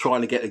behind us,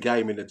 trying to get a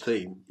game in the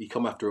team. He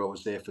come after I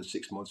was there for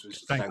 6 months.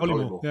 Was St.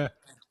 Collymore. Yeah.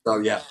 So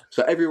yeah,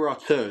 so everywhere I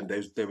turned,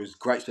 there was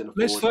great centre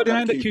Les forwards.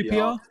 Ferdinand at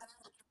QPR.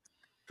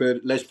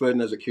 Les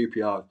Ferdinand at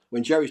QPR.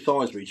 When Jerry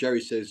signs me, Jerry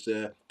says,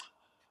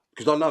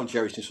 because I've known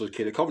Jerry since I was a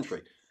kid at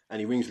Coventry, and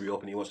he rings me up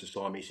and he wants to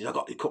sign me. He says, "I've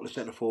got a couple of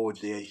centre forwards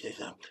here." He says,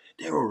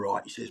 "They're all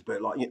right." He says,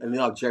 "But like,"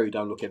 and Jerry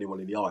don't look anyone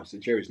in the eye, so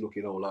Jerry's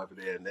looking all over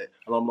there, and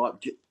I'm like,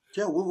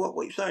 "Joe, what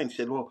are you saying?" He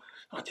said, "Well,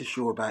 I'm not too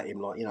sure about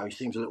him. Like, he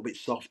seems a little bit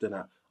soft and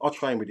that." I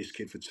trained with this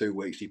kid for 2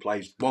 weeks. He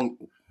plays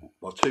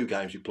 2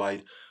 games. He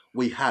played.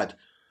 We had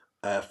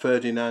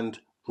Ferdinand,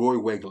 Roy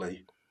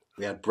Wegley,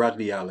 we had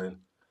Bradley Allen,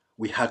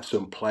 we had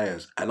some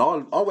players. And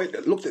I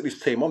looked at this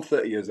team, I'm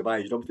 30 years of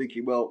age, and I'm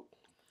thinking, well,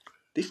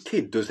 this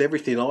kid does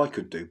everything I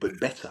could do, but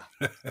better.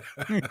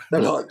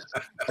 I'm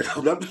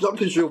not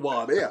too sure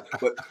why I'm here,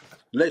 but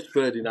Les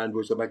Ferdinand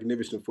was a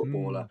magnificent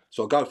footballer.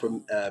 So I go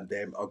from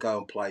them, I go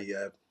and play,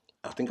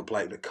 I think I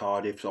played at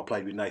Cardiff, so I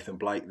played with Nathan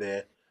Blake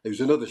there. There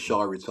was another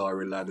shy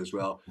retiring lad as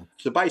well.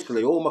 So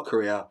basically, all my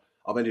career,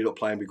 I've ended up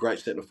playing with great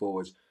centre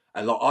forwards.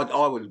 And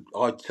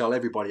I'd tell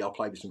everybody I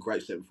played with some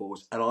great centre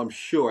forwards, and I'm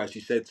sure, as you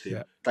said,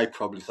 Tim, they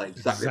probably say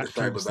exactly the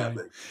same about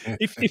me.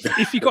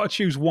 If you got to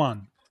choose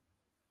one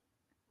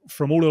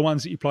from all the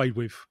ones that you played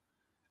with,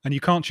 and you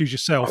can't choose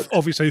yourself,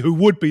 obviously, who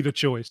would be the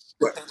choice?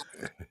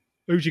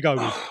 Who'd you go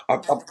with?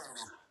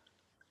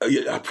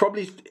 I'd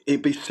probably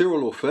it'd be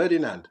Cyril or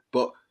Ferdinand,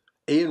 but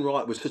Ian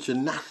Wright was such a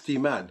nasty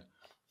man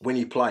when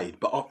he played.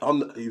 But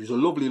he was a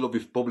lovely, lovely,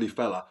 bubbly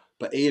fella.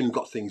 But Ian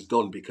got things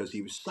done because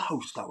he was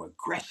so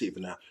aggressive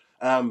now.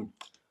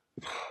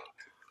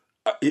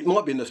 It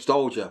might be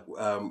nostalgia.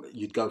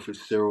 You'd go for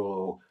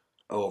Cyril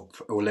or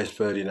Les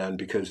Ferdinand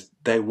because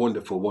they're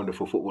wonderful,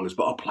 wonderful footballers.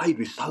 But I played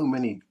with so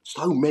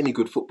many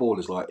good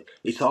footballers. Like,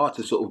 it's hard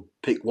to sort of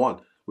pick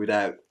one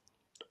without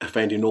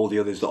offending all the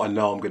others that I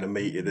know I'm going to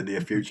meet in the near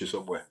future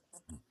somewhere.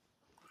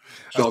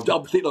 So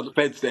I'm sitting on the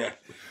fence there.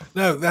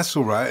 No, that's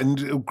all right.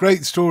 And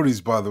great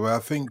stories, by the way. I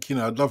think,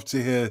 I'd love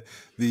to hear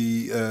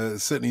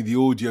certainly the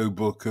audio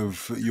book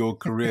of your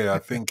career. I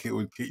think it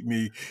would keep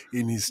me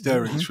in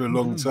hysterics for a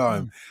long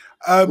time.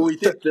 Well,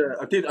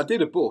 I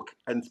did a book,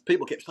 and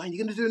people kept saying,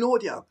 "You're going to do an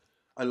audio,"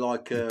 and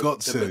like, they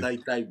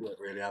weren't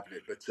really having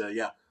it. But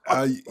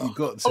you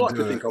got to. I like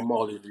to think I'm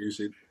mildly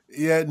amusing.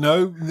 Yeah,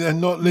 no,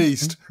 not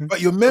least. But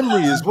your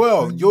memory as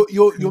well.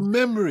 Your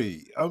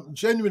memory,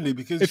 genuinely,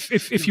 because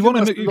if you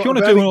want to do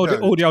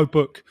an audio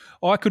book,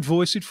 I could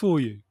voice it for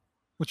you.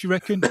 What do you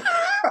reckon?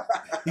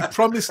 He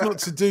promised not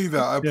to do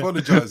that. I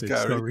apologise,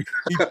 Gary. Sorry.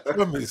 He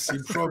promised.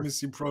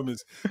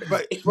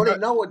 But it's funny,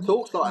 no one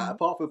talks like that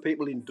apart from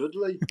people in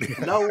Dudley.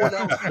 No one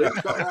else talks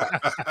like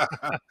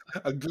that.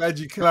 I'm glad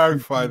you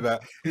clarified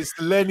that. It's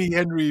the Lenny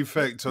Henry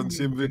effect on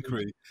Tim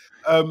Vickery.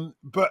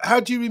 But how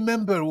do you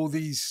remember all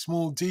these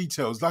small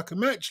details? Like a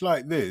match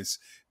like this,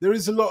 there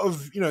is a lot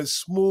of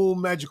small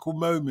magical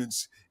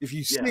moments. If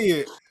you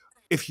see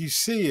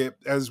it,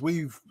 as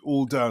we've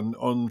all done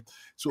on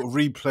sort of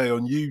replay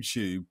on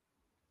YouTube,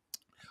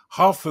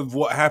 half of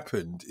what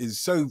happened is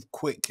so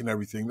quick and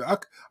everything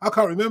that I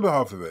can't remember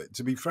half of it,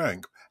 to be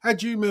frank. How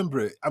do you remember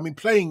it? I mean,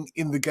 playing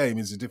in the game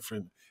is a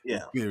different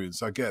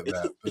experience. I get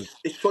that.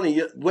 It's funny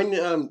when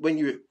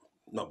you're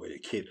not really a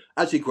kid,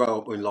 as you grow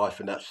up in life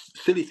and that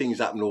silly things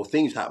happen or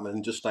things happen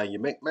and just stay in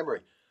your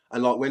memory.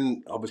 And like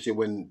when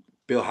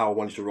Bill Howell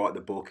wanted to write the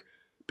book,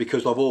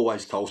 because I've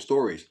always told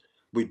stories.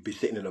 We'd be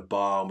sitting in a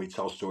bar and we'd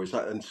tell stories,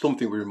 and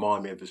something would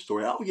remind me of the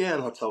story. Oh yeah,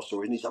 and I'd tell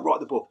stories. And he said, "Write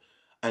the book."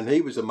 And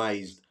he was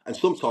amazed. And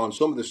sometimes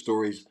some of the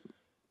stories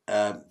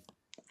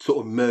sort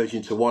of merge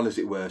into one, as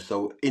it were.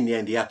 So in the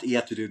end, he had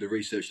to do the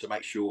research to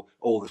make sure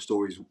all the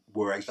stories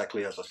were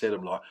exactly as I said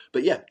them. Like,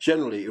 but yeah,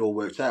 generally it all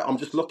worked out. I'm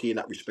just lucky in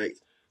that respect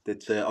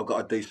that I've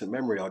got a decent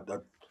memory.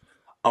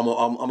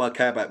 I'm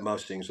okay about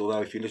most things.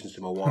 Although if you listen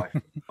to my wife,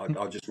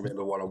 I just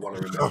remember what I want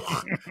to remember.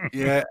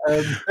 Yeah,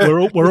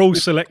 we're all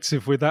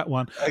selective with that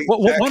one. Exactly.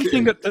 One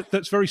thing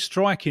that's very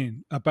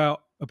striking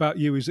about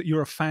you is that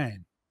you're a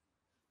fan.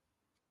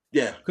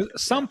 Yeah, because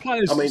some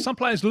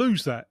players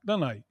lose that,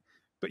 don't they?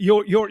 But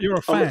you're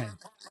a fan.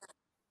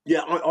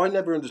 I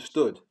never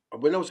understood.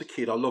 When I was a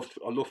kid, I loved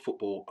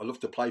football. I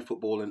loved to play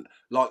football, and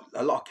like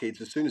a lot of kids,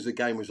 as soon as the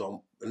game was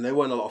on, and there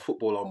weren't a lot of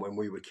football on when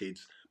we were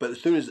kids, but as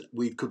soon as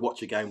we could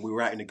watch a game, we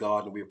were out in the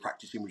garden, we were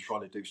practicing, we were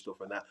trying to do stuff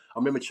and that. I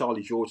remember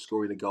Charlie George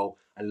scoring a goal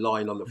and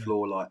lying on the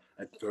floor like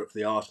for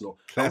the Arsenal.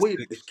 And me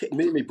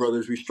and my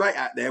brothers, we straight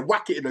out there,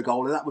 whack it in the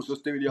goal, and that was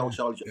just doing the old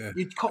Charlie George.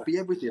 You'd copy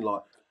everything,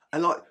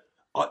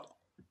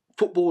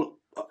 football.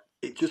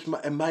 it just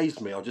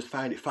amazed me. I just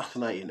found it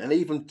fascinating. And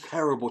even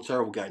terrible,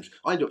 terrible games.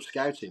 I ended up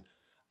scouting.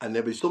 And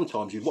there'd be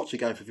sometimes you'd watch a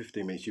game for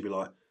 15 minutes, you'd be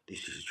like,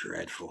 this is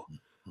dreadful.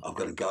 I've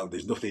got to go.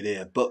 There's nothing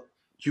here. But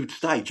you'd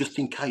stay just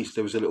in case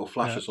there was a little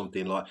flash or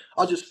something. Like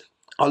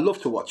I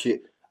love to watch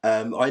it.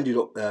 I ended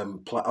up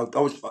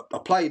I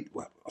played.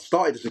 Well, I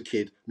started as a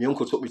kid. My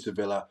uncle took me to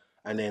Villa,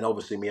 and then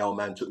obviously my old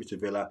man took me to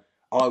Villa.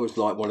 I was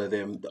like one of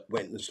them that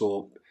went and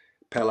saw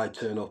Pele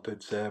turn up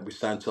at with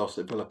Santos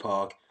at Villa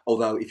Park.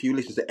 Although if you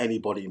listen to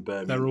anybody in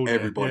Birmingham,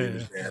 everybody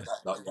was there.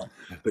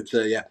 But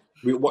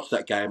we watched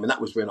that game, and that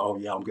was when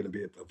I'm going to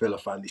be a Villa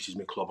fan. This is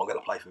my club. I'm going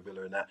to play for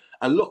Villa and that.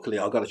 And luckily,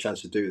 I got a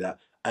chance to do that.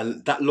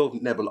 And that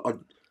love never.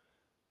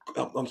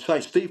 I'm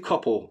saying Steve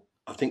Coppell.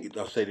 I think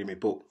I've said in my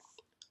book.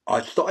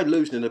 I started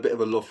losing a bit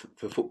of a love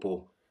for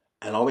football,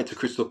 and I went to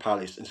Crystal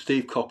Palace. And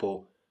Steve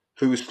Coppell,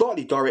 who was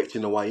slightly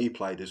directing the way he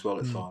played as well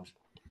at times,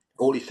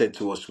 all he said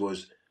to us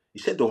was, he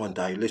said to one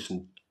day,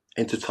 listen,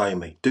 entertain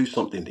me, do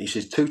something. He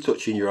says, 2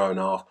 touch in your own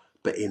half,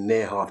 but in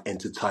their half,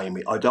 entertain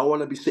me. I don't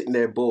want to be sitting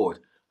there bored.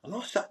 And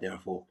I sat there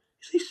and thought,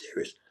 is he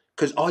serious?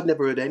 Because I'd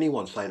never heard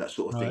anyone say that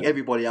sort of thing.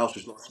 Everybody else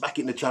was like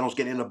smacking the channels,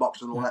 getting in the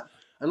box and all that.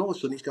 And all of a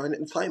sudden he's going,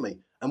 entertain me.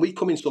 And we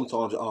come in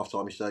sometimes at half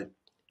time, he say,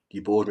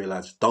 you bored me,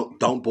 lads.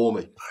 Don't bore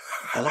me.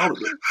 And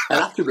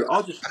after it,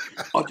 I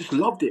just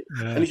loved it.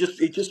 Yeah. And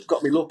it just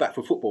got me love back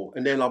for football.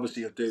 And then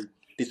obviously I did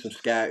some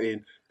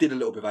scouting, did a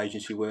little bit of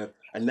agency work,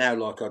 and now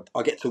like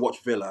I get to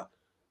watch Villa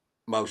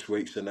most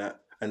weeks and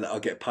that, and I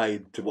get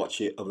paid to watch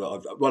it.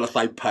 Well, I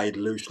say paid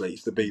loosely,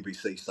 it's the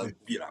BBC, so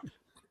you know,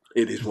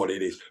 it is what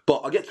it is.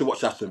 But I get to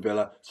watch Aston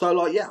Villa, so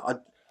like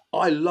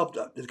I love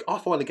that. I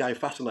find the game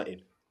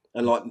fascinating,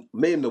 and like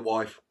me and the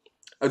wife,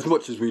 as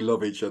much as we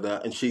love each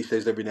other, and she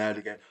says every now and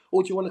again,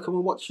 "Oh, do you want to come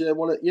and watch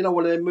one of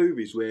them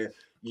movies where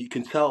you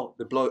can tell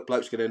the bloke's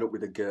going to end up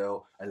with a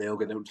girl and they're all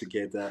going to end up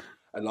together?"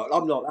 And like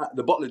I'm not that.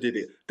 The Butler did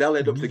it. They'll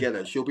end up together,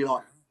 and she'll be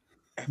like,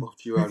 "F off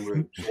to your own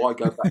room." So I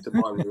go back to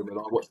my room and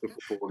I watch the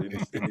football in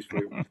this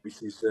room,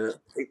 which is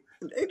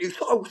it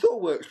sort of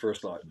works for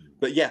us, like.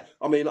 But yeah,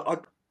 I mean, I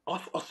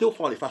still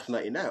find it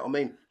fascinating now. I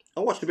mean, I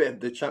watched a bit of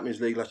the Champions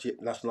League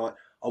last night.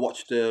 I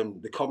watched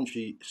the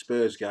Coventry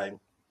Spurs game.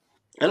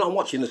 And I'm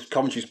watching this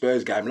Coventry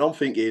Spurs game, and I'm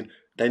thinking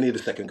they need a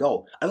second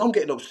goal, and I'm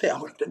getting upset.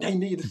 I'm like, they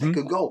need a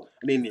second goal,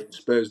 and then the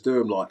Spurs do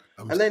them like.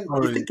 Then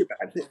you think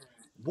about it,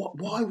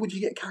 why would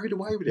you get carried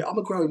away with it? I'm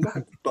a grown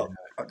man, but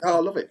I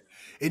love it.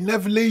 It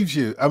never leaves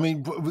you. I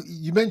mean,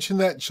 you mentioned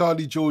that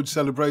Charlie George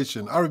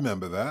celebration. I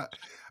remember that,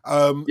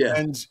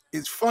 and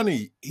it's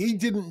funny. He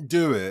didn't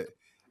do it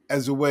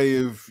as a way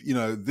of,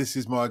 this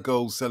is my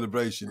goal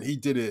celebration. He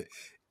did it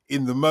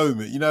in the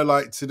moment,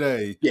 like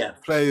today,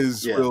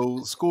 players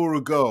will score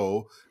a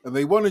goal and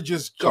they want to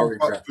just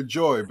jump up for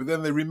joy, but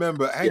then they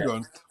remember, hang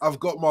on, I've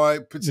got my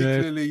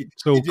particularly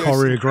it's all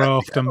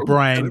choreographed and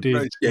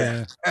branded,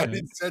 and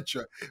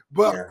etc.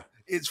 But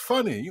it's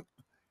funny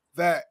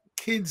that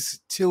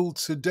kids till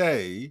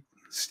today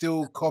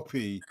still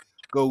copy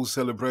goal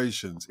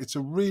celebrations. It's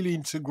a really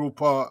integral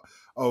part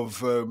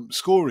of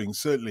scoring,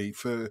 certainly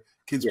for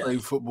kids playing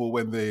football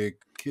when they're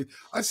kids.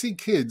 I see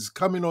kids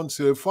coming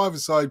onto a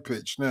five-a-side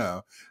pitch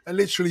now and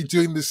literally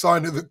doing the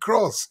sign of the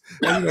cross,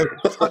 and,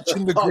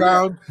 touching the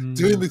ground,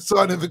 doing the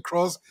sign of the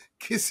cross,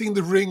 kissing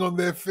the ring on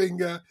their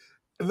finger.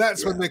 And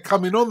that's when they're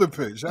coming on the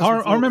pitch.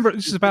 I remember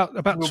this is about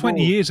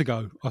 20 years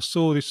ago. I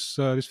saw this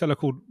fellow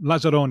called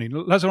Lazzaroni.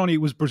 Lazzaroni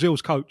was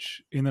Brazil's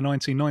coach in the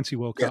 1990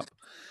 World Cup.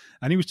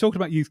 And he was talking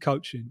about youth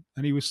coaching.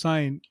 And he was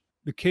saying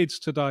the kids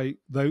today,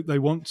 they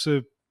want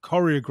to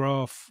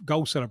choreograph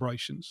goal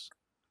celebrations.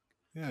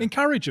 Yeah.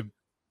 Encourage them.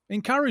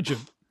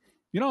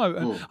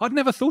 I'd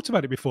never thought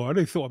about it before. I'd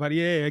only thought about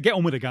it, get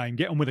on with the game,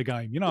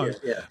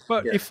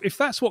 But if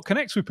that's what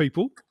connects with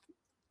people,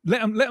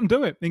 let them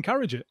do it.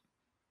 Encourage it.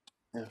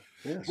 Yeah,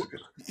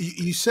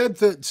 you said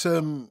that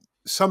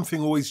something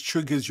always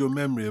triggers your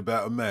memory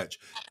about a match.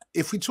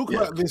 If we talk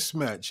about this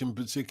match in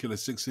particular,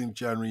 16th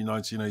January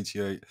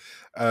 1988,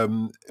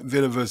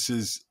 Villa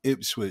versus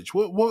Ipswich,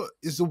 what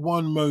is the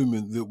one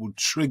moment that will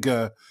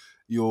trigger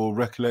your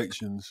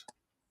recollections?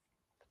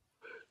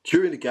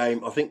 During the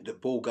game, I think the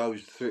ball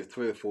goes through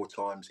 3 or 4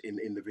 times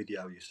in the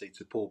video, you see,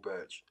 to Paul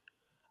Birch.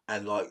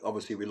 And,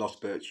 obviously we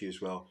lost Birchie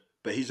as well.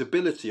 But his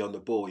ability on the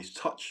ball, his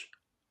touch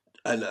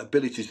and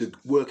ability to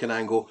work an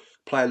angle,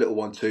 play a little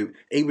 1-2.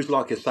 He was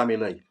like a Sammy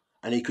Lee.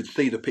 And he could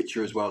see the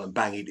picture as well and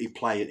bang, he'd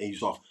play it,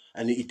 he's off.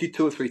 And he did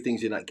 2 or 3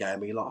 things in that game.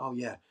 And you're like, oh,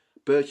 yeah,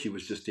 Birchie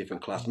was just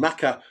different class.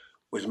 Macca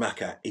was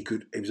Macca.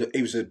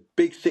 He was a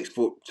big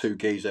 6'2"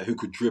 geezer who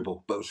could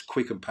dribble, but was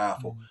quick and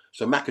powerful.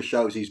 So Macca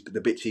shows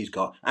the bits he's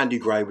got. Andy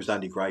Gray was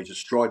Andy Gray,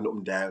 just striding up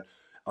and down.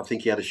 I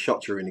think he had a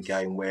shot during the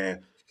game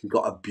where he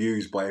got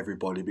abused by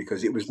everybody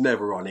because it was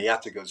never on. He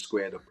had to go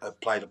square to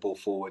play the ball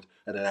forward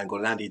at an angle,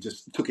 and Andy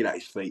just took it at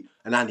his feet.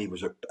 And Andy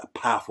was a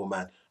powerful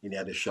man, and he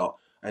had a shot.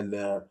 And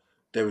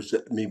there was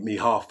me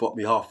half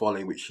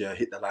volley which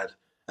hit the lad,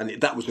 and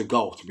that was a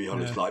goal, to be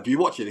honest. If you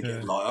watch it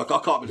again, I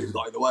can't believe he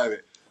got in the way of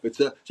it. But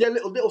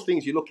little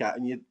things you look at,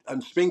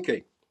 and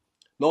Spinky,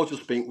 Nigel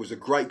Spink was a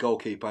great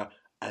goalkeeper,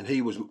 And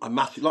he was a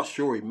massive, like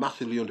Shorey,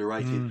 massively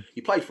underrated.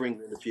 He played for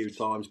England a few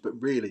times, but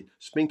really,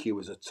 Spinky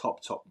was a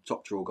top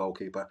draw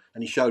goalkeeper.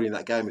 And he showed in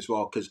that game as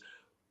well, because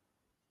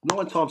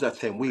 9 times out of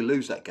 10, we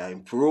lose that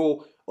game for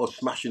all us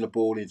smashing the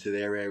ball into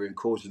their area and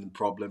causing them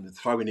problems and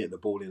throwing the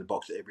ball in the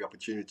box at every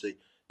opportunity.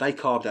 They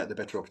carved out the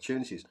better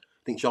opportunities.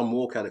 I think John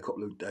Walker had a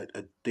couple of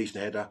a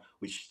decent header,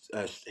 which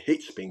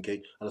hit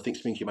Spinky, and I think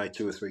Spinky made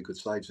 2 or 3 good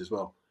saves as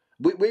well.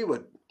 We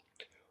were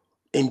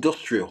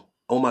industrial,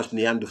 almost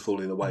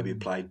Neanderthal in the way we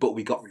played, but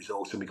we got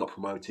results and we got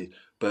promoted.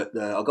 But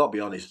I've got to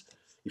be honest,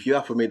 if you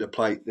offered me to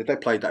play, if they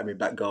played that in my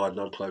back garden,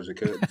 I'd close the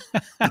curtain.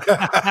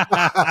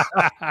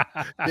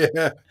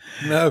 Yeah,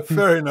 no,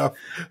 fair enough.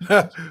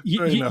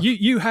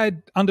 You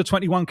had under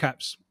 21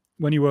 caps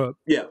when you were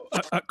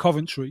at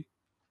Coventry.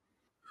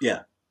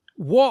 Yeah.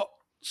 What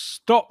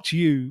stopped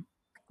you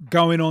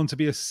going on to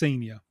be a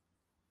senior?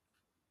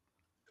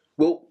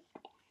 Well,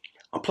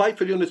 I played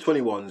for the under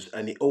 21s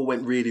and it all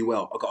went really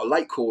well. I got a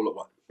late call at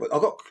one, but I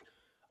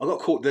got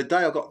called the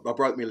day I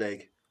broke my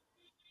leg.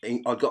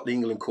 I got the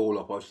England call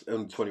up. I was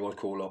under 21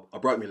 call up. I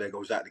broke my leg. I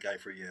was out of the game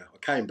for a year. I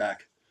came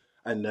back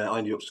and I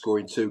ended up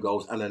scoring 2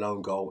 goals and an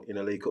own goal in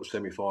a League Cup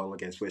semi-final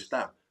against West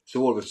Ham.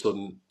 So all of a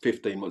sudden,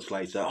 15 months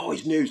later,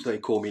 he's new, so they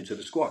called me into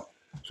the squad.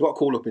 So I got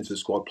called up into the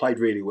squad, played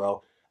really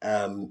well.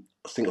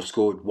 I think I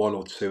scored 1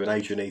 or 2, and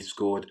Adrian Heath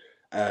scored.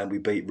 We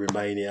beat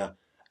Romania.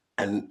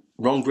 And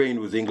Ron Green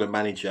was the England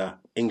manager.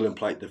 England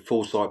played the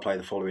full side play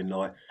the following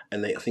night,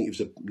 and I think it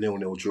was a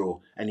 0-0 draw.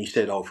 And he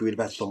said, if we would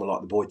have had someone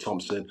like the boy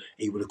Thompson,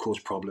 he would have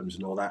caused problems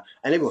and all that.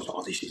 And everyone's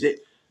like, this is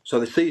it. So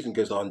the season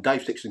goes on.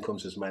 Dave Sexton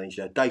comes as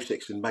manager. Dave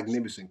Sexton,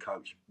 magnificent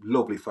coach,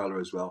 lovely fella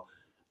as well.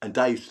 And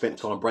Dave spent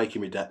time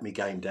breaking me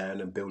game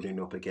down and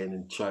building up again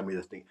and showing me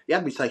the thing. He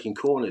had me taking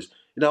corners.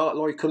 You know, like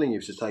Laurie Cunningham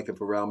used to take them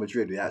for Real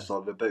Madrid, the outside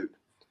of the boot.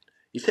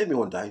 He said to me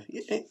one day,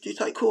 do you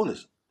take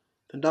corners?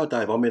 No,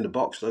 Dave, I'm in the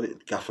box.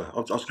 Gaffer,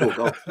 I scored a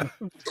goal.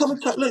 come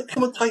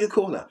and take a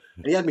corner.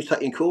 And he had me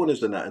taking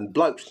corners and that. And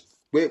blokes,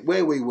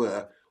 where we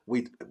were,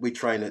 we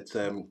train at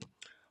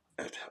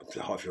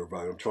Highfield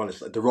Road. I'm trying to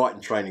say the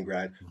Wrighton training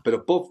ground, but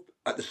above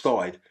at the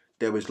side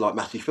there was like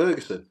Massey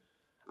Ferguson.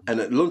 And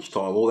at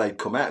lunchtime, all they'd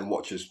come out and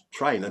watch us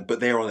train,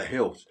 but they're on the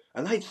hills,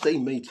 and they'd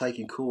seen me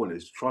taking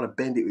corners, trying to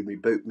bend it with my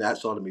boot, the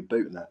outside of my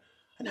boot, and that.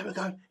 And they were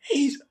going,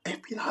 he's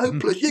effing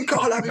hopeless. You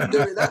can't have him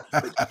doing that.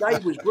 But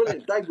Dave was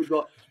brilliant. Dave was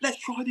like, let's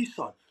try this,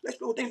 son.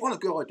 What a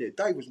good idea.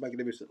 Dave was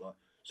magnificent. Like.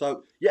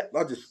 So, yeah,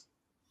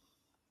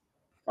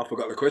 I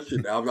forgot the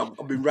question now.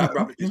 I've been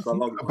rapping this so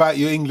long. About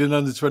your England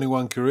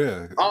under-21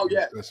 career. Oh,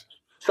 yeah.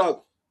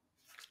 So,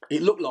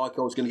 it looked like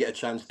I was going to get a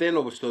chance. Then,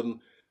 all of a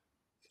sudden,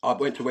 I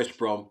went to West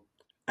Brom,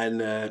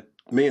 and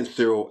me and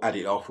Cyril had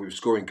it off. We were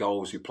scoring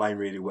goals. We were playing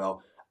really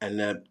well. And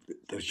it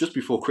was just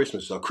before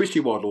Christmas. So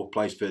Chrissy Waddle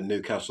plays for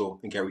Newcastle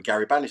and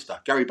Gary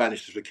Bannister. Gary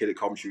Bannister was a kid at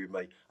Coventry with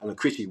me. And then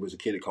Chrissy was a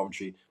kid at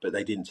Coventry, but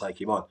they didn't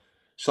take him on.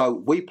 So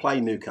we play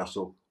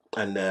Newcastle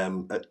and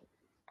at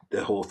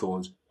the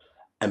Hawthorns.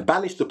 And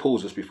Bannister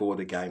pulls us before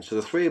the game. So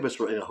the 3 of us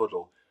were in a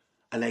huddle.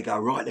 And they go,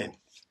 right then,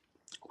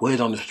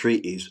 word on the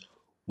street is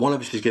one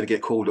of us is going to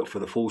get called up for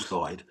the full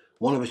side.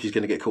 One of us is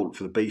going to get called up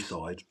for the B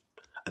side.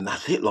 And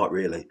that's it, like,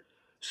 really.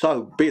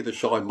 So, being the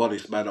shy,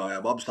 modest man I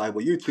am, I'm saying,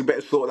 well, you two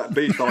better sort that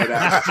B-side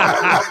out.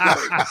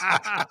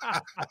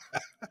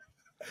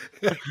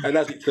 And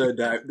as it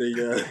turned out,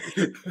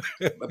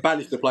 the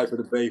Bannister played for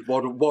the B.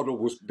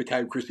 Waddle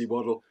became Chrissy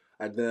Waddle.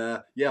 And,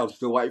 I'm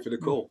still waiting for the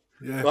call.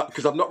 Yeah.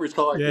 Because I'm not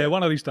retired Yeah, yet.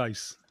 one of these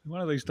days.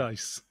 One of these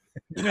days.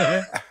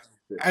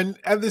 And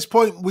at this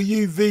point, were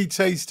you the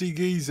tasty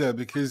geezer?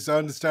 Because I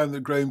understand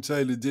that Graham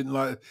Taylor didn't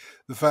like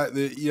the fact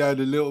that you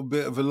had a little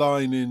bit of a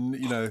line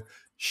in,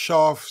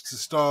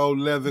 Shaft-style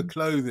leather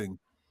clothing.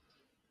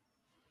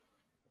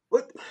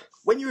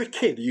 When you're a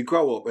kid, you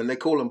grow up, and they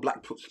call them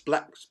black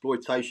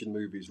exploitation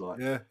movies, like.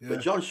 Yeah. But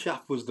John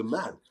Shaft was the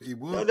man. He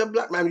was. The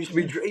black man used to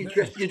be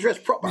you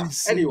dressed proper.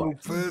 Anyway,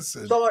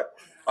 person. So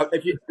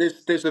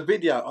there's a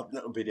video,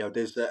 not a video.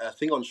 There's a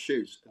thing on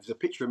Shoots. There's a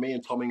picture of me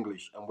and Tom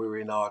English, and we were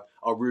in our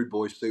rude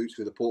boy suits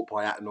with a pork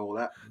pie hat and all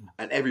that.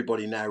 And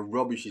everybody now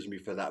rubbishes me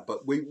for that.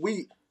 But we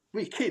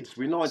kids,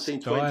 we're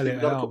 19, 20,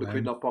 we've got a couple of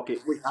quid in our pocket.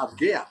 We have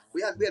gear.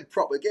 We had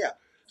proper gear.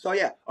 So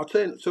yeah, I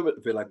turned to at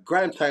the Villa.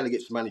 Graham Taylor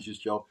gets the manager's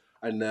job,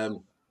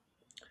 and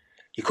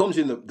he comes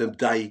in the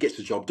day he gets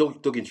the job.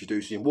 Doug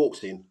introduces him,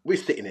 walks in. We're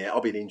sitting here.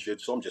 I've been injured,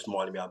 so I'm just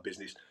minding my own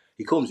business.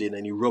 He comes in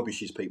and he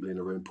rubbishes people in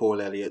the room.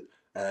 Paul Elliott,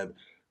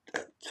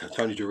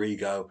 Tony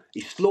Dorigo. He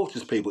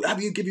slaughters people.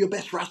 Have you give your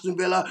best for Aston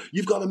Villa?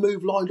 You've got to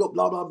move lined up,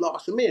 blah, blah, blah.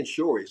 So me and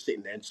Shorey are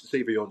sitting there, and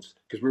Steve Youngs,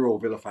 because we're all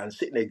Villa fans,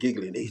 sitting there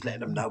giggling. He's letting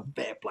them know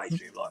fair play to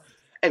him. Like.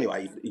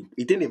 Anyway,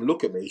 he didn't even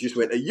look at me. He just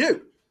went, "Are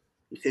you?"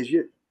 He says,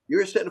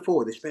 "You're a centre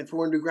forward. They spent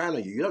 400 grand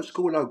on you. You don't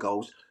score no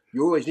goals.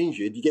 You're always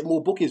injured. You get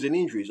more bookings than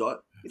injuries. Like,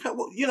 in fact,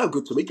 you're no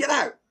good to me. Get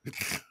out."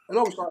 And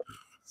I was like,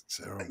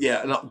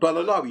 yeah, but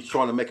I know he's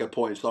trying to make a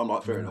point, so I'm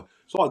like, fair enough.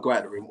 So I go out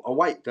of the room. I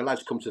wait. The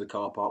lads come to the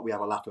car park. We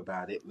have a laugh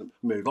about it and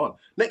move on.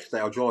 Next day,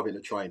 I drive into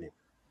training.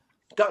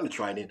 Go into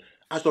training.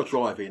 As I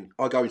drive in,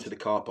 I go into the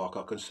car park.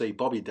 I can see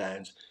Bobby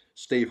Downs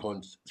Steve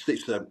Hunt,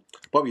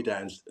 Bobby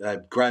Downs,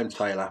 Graham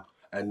Taylor,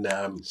 and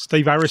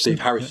Steve Harrison. Steve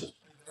Harrison.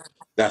 Yeah.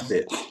 That's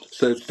it.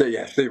 So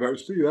yeah, Steve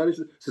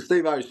Harrison. So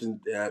Steve Harrison.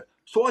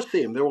 So I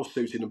see them. They're all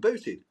suited and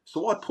booted.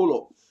 So I pull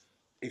up.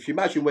 If you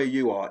imagine where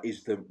you are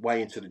is the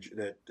way into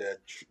the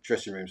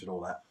dressing rooms and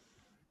all that.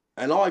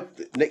 And I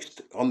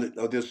next on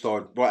the other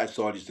side, right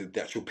outside is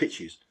the actual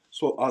pitches.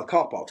 So our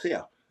car park's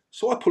here.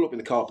 So I pull up in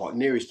the car park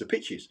nearest the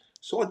pitches.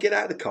 So I get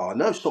out of the car, I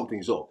know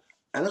something's up.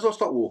 And as I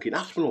start walking,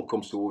 Aspinall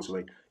comes towards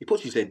me. He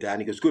puts his head down,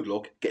 he goes, "Good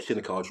luck," gets in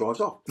the car, drives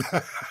off.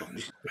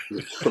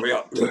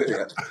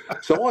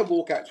 So I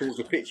walk out towards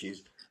the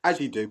pitches, as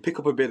you do, pick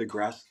up a bit of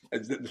grass,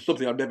 and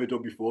something I've never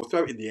done before,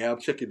 throw it in the air, I'm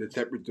checking the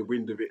temperature, the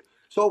wind of it.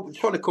 So I'm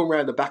trying to come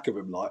around the back of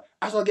him, like,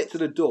 as I get to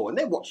the door, and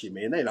they're watching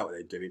me, and they know what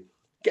they're doing.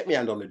 Get my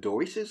hand on the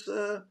door. He says,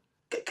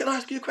 "Can I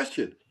ask you a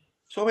question?"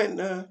 So I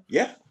went,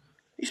 "Yeah."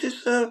 He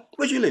says,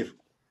 "Where do you live?"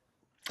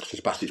 I says,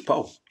 "Bassett's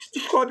Pole." He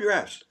says, "Describe your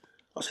house."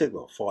 I said,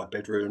 "Well, 5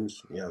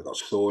 bedrooms, got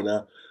a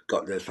sauna,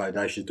 got the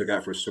foundations dug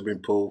out for a swimming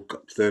pool,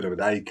 got a third of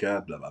an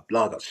acre, blah, blah,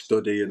 blah, got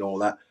study and all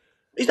that."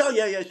 He said, "Oh,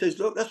 yeah." He says,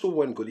 "Look, that's all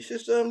well and good." He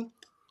says,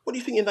 "What do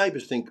you think your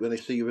neighbours think when they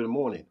see you in the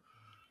morning?"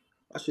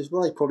 I says,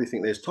 "Well, they probably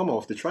think there's Tom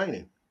after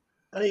training."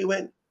 And he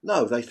went,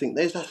 "No, they think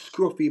there's that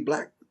scruffy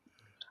black."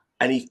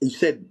 And he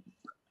said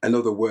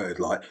another word,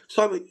 like,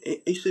 so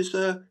he says,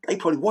 "They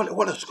probably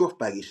what a scruff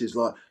bag." He says,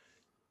 like,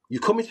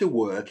 "You come into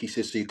work," he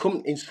says, "so you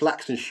come in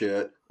slacks and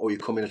shirt, or you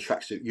come in a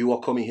tracksuit. You are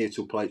coming here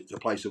to a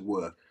place of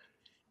work.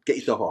 Get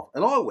yourself off."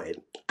 And I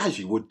went, as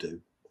you would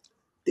do,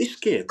 "This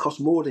gear costs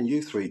more than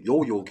you three,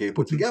 all your gear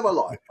put together."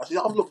 Like, I said,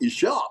 "I'm looking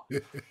sharp."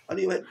 And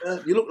he went,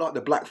 "You look like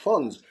the Black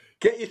Fonz.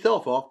 Get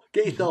yourself off.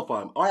 Get yourself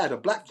home." I had a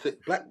black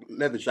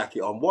leather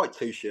jacket on, white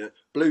t-shirt,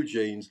 blue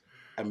jeans,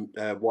 and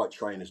white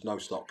trainers, no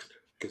socks.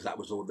 Because that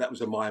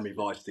was a Miami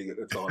Vice thing at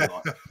the time,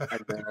 like.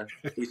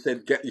 And he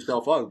said, "Get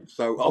yourself home."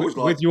 So I was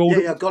like,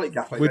 "Yeah, I got it,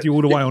 Gaffer." With you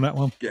all the way on that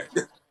one. Yeah,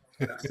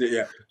 that's it.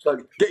 Yeah. So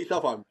get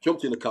yourself home.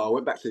 Jumped in the car,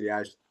 went back to the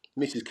house.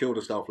 Mrs. killed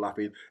herself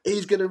laughing.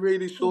 "He's going to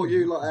really sort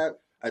you like out."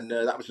 And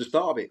that was the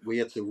start of it. We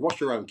had to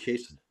wash our own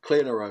kit,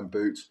 clean our own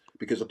boots,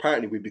 because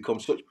apparently we'd become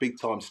such big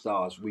time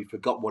stars. We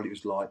forgot what it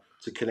was like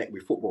to connect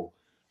with football.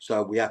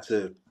 So we had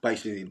to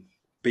basically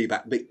be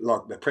back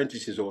like the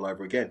apprentices all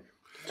over again.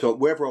 So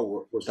wherever I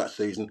was that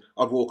season,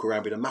 I'd walk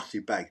around with a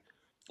massive bag.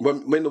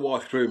 When the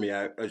wife threw me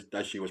out,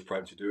 as she was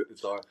prone to do at the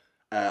time,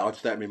 I'd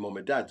stay at my mum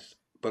and dad's,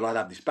 but I'd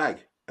have this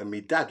bag. And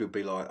my dad would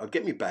be like, "I'd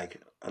get me bag,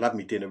 I'd have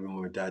me dinner with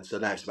mum and dad." So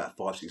now it's about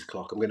 5, 6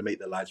 o'clock. I'm going to meet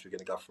the lads. We're going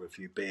to go for a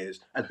few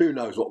beers, and who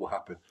knows what will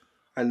happen.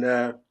 And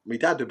my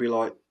dad would be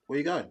like, "Where are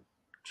you going?"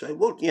 So,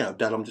 "Well,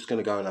 Dad, I'm just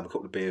going to go and have a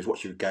couple of beers,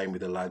 watch a game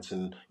with the lads,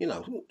 and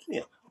I'll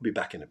be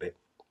back in a bit."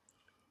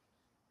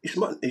 He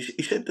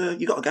said,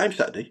 "You got a game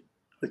Saturday?"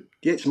 Like,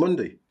 "Yeah, it's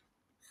Monday."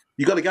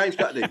 "You got a game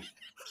Saturday?"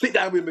 "Sit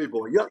down with me,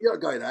 boy. You're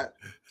not going out."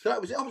 So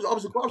that was it. I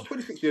was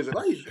 26 years of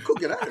age. You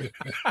couldn't get out.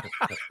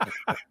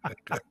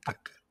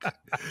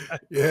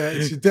 Yeah,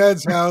 it's your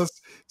dad's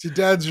house. It's your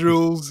dad's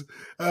rules.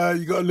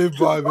 You got to live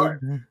by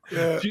them.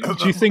 Yeah.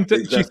 Do you think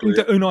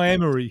that Unai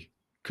Emery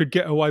could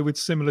get away with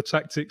similar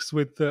tactics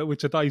with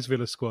today's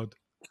Villa squad?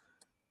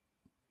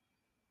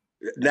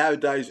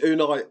 Nowadays,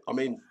 Unai, I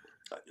mean,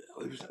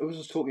 I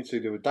was talking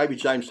to David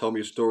James told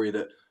me a story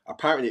that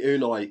apparently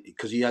Unai,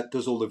 because he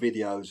does all the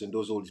videos and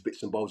does all these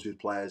bits and bobs with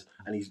players,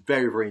 and he's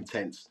very, very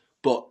intense.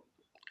 But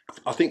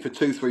I think for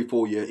 2, 3,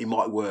 4 years, it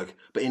might work.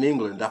 But in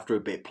England, after a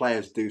bit,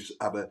 players do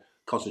have a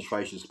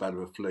concentration span of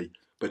a flea.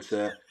 But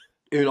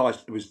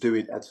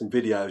Unai had some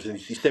videos, and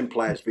he sent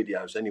players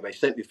videos. Anyway, he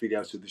sent these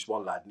videos to this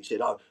one lad, and he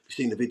said, "Oh, you've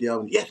seen the video?"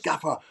 And, "Yes,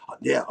 Gaffer.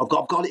 Yeah, I've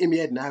got it in my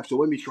head now. So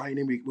when we train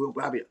him, we'll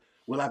have it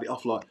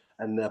offline."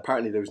 And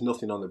apparently there was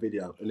nothing on the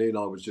video, and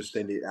Unai was just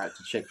sending it out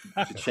to check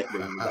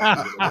whether he was actually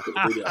going to look at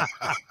the video.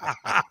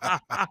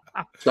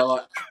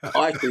 So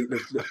I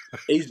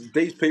think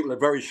these people are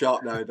very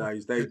sharp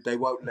nowadays. They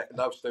won't let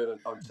no stone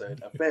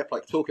unturned. And fair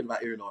play. Talking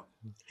about Unai,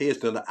 he has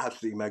done an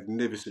absolutely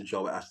magnificent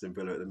job at Aston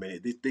Villa at the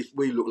minute.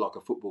 We look like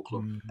a football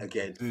club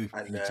again,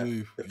 and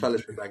the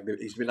fella's been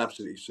magnificent. He's been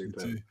absolutely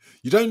superb.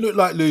 You don't look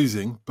like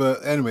losing,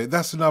 but anyway,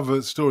 that's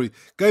another story.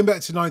 Going back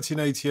to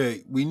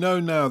 1988, we know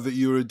now that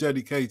you were a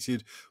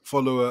dedicated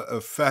follower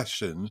of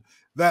fashion.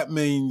 That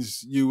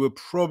means you were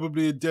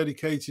probably a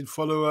dedicated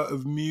follower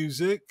of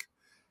music.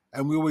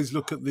 And we always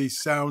look at the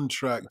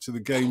soundtrack to the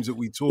games that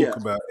we talk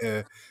about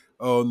here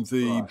on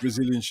the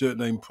Brazilian Shirt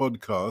Name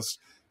podcast.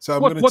 So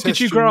what did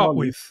you grow up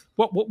with?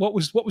 What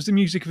was the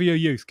music of your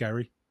youth,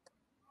 Garry?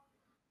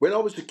 When I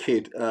was a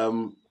kid,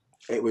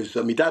 it was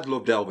my dad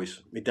loved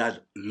Elvis. My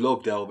dad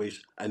loved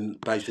Elvis,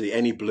 and basically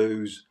any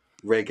blues,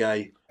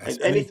 reggae,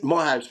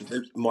 my house.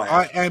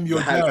 I am your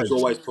dad. Was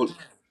always full.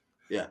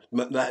 Yeah,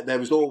 there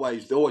was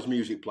always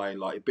music playing,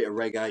 like a bit of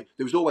reggae.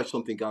 There was always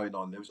something going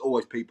on. There was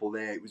always people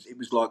there. It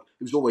was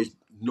always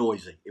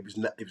noisy. It was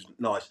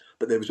nice,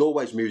 but there was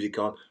always music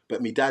on.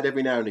 But my dad,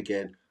 every now and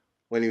again,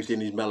 when he was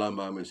in his mellow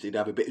moments, he'd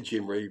have a bit of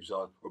Jim Reeves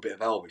on or a bit of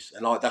Elvis,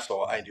 and that's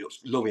how I ended up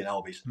loving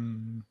Elvis.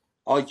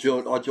 I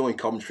joined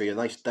commentary, and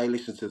they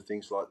listened to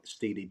things like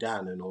Steely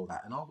Dan and all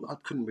that, and I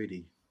couldn't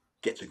really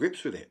get to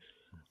grips with it.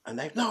 And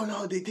they,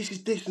 no, this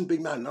is this and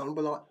big man. And I'm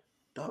like,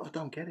 I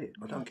don't get it.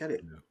 I don't get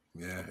it.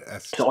 Yeah.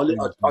 So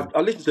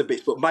I listened to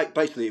bits, but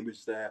basically it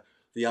was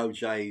the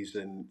OJs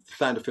and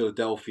Sound of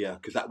Philadelphia,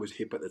 because that was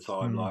hip at the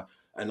time. Like,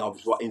 and I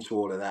was right into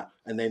all of that.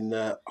 And then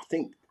I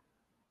think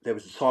there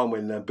was a time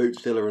when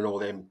Bootzilla and all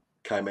them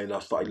came in. I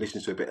started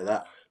listening to a bit of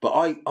that. But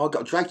I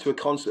got dragged to a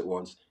concert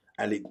once,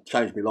 and it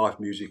changed my life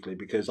musically,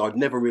 because I'd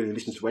never really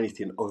listened to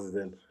anything other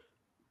than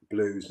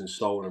blues and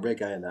soul and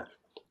reggae and that.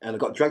 And I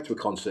got dragged to a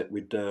concert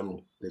with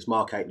there's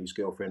Mark Aitney's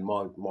girlfriend,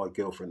 my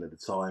girlfriend at the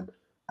time,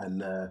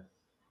 and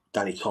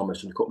Danny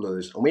Thomas and a couple of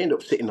others. And we end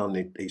up sitting on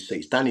these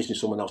seats. Danny's in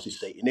someone else's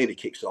seat. He nearly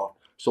kicks off.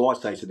 So I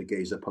say to the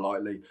geezer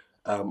politely,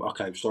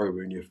 okay, I'm sorry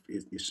we're in your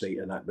seat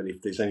and that, but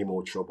if there's any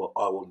more trouble,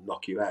 I will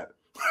knock you out.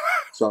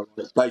 So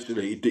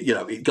basically, you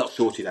know, it got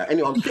sorted out.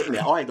 Anyway, I'm sitting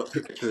there. I end up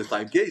sitting to the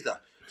same geezer.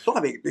 So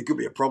I think there could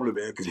be a problem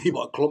here, because he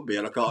might clump me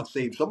and I can't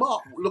see him. So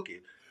I'm looking.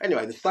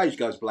 Anyway, the stage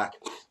goes black.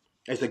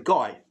 There's a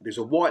guy. There's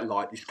a white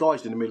light. This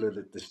guy's in the middle of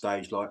the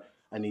stage, like,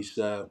 and he's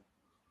got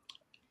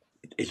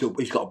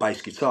a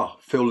bass guitar,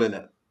 Phil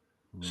Lynott.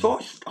 So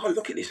I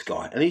look at this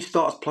guy, and he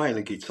starts playing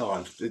the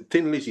guitar.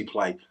 Thin Lizzy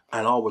played,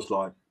 and I was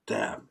like,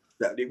 damn,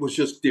 that it was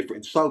just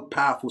different, so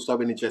powerful,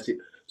 so energetic.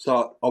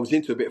 So I was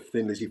into a bit of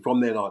Thin Lizzy. From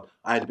then on,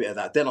 I had a bit of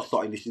that. Then I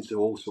started listening to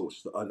all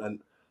sorts,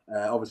 and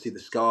obviously the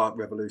ska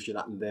revolution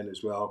happened then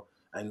as well,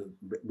 and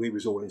we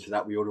was all into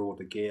that. We ordered all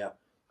the gear,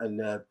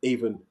 and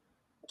even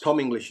Tom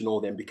English and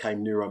all them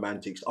became new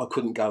romantics. I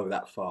couldn't go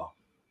that far,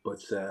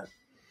 but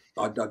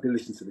I did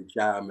listen to the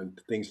Jam and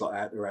things like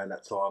that around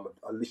that time.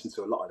 I listened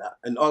to a lot of that,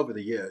 and over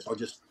the years, I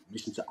just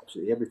listen to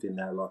absolutely everything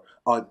now.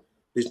 Like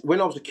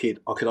when I was a kid,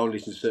 I could only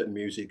listen to certain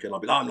music, and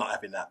I'd be like, I'm not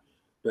having that.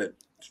 But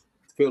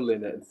Phil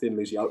Lynott and Thin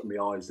Lizzy opened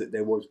my eyes that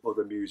there was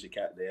other music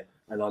out there,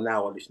 and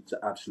now I listen to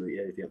absolutely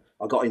anything.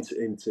 I got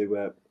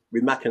into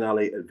with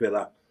McAnally at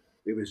Villa.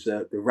 It was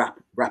the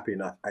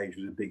rapping age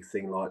was a big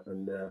thing, like,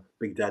 and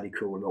Big Daddy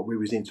Cool and all. We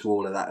was into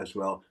all of that as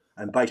well.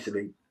 And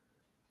basically,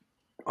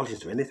 I listen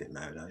to anything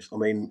nowadays. I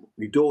mean,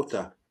 my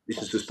daughter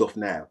listens to stuff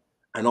now,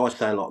 and I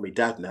sound like my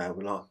dad now.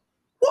 And like,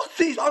 what's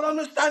this? I don't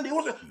understand it.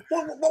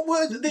 What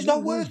words? There's no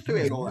words to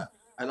it and all that.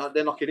 And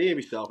then I can hear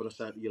myself, and I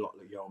say, "You're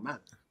like your old man."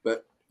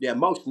 But yeah,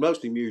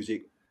 mostly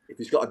music. If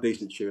it's got a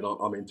decent tune,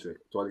 I'm into it.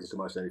 So I listen to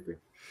most anything.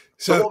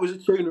 So what was the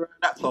tune around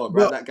that time,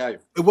 around that game?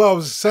 Well, I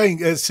was saying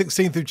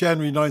 16th of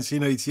January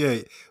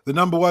 1988, the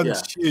number one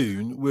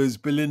tune was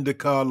Belinda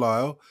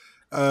Carlisle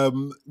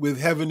with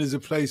Heaven is a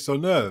Place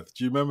on Earth.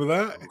 Do you remember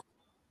that?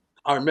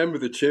 I remember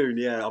the tune,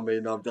 yeah. I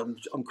mean,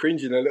 I'm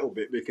cringing a little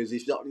bit, because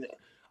it's not.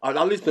 I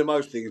listen to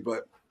most things,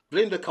 but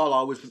Belinda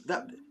Carlisle was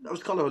that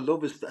was kind of a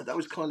lover's. That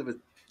was kind of a.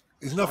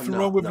 There's nothing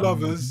wrong with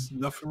lovers.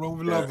 Nothing wrong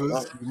with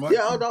lovers.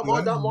 I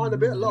don't mind a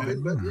bit of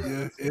loving, but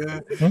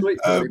yeah. Sweet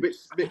for me,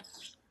 bit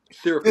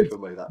syrupy for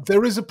me. That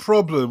there is a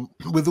problem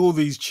with all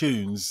these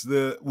tunes.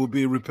 There will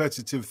be a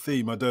repetitive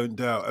theme, I don't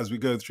doubt, as we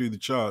go through the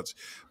charts,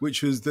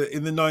 which was that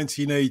in the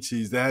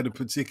 1980s they had a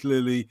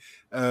particularly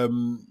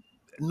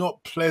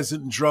not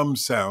pleasant drum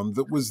sound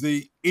that was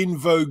the in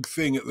vogue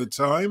thing at the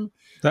time.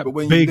 That but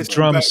when big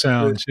drum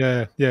sound,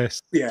 yeah.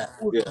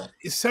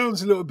 It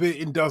sounds a little bit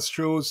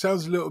industrial. It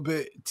sounds a little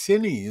bit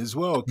tinny as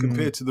well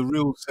compared to the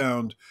real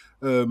sound,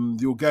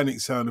 the organic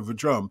sound of a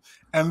drum.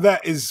 And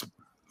that is,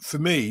 for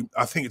me,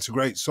 I think it's a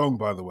great song,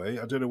 by the way.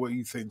 I don't know what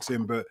you think,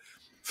 Tim, but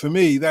for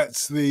me,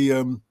 that's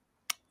the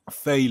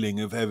failing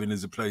of Heaven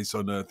is a Place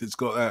on Earth. It's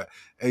got that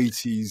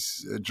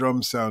 80s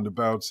drum sound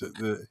about it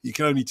that you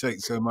can only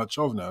take so much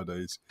of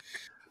nowadays.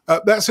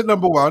 That's at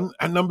number one.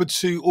 And number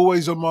two,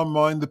 always on my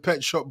mind, the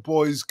Pet Shop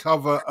Boys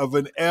cover of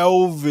an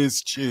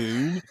Elvis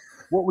tune.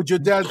 What would your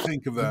dad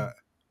think of that?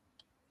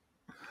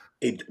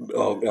 I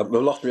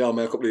lost my arm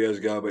a couple of years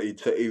ago, but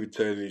he would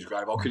turn in his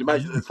grave. I could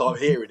imagine at the time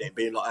hearing it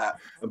being like that.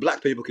 And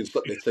black people can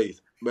suck their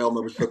teeth. My mum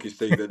would suck his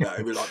teeth and that.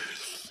 He'd be like,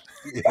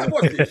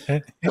 what's this?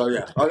 So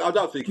yeah, I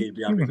don't think he'd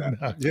be having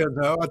that. Yeah,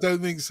 no, I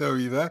don't think so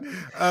either.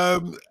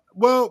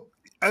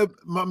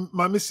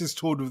 My missus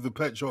toured with the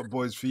Pet Shop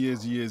Boys for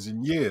years and years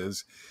and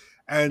years.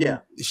 And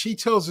she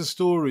tells a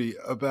story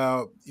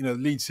about,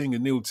 lead singer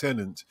Neil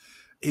Tennant.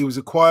 He was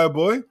a choir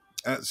boy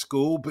at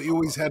school, but he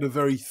always had a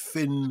very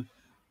thin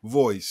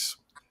voice.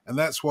 And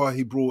that's why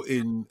he brought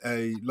in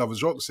a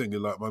Lovers Rock singer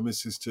like my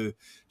missus to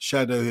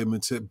shadow him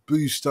and to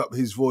boost up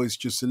his voice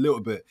just a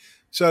little bit.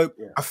 So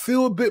I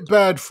feel a bit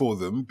bad for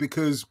them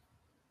because,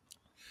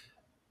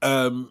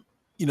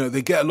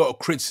 they get a lot of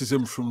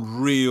criticism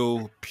from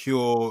real,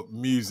 pure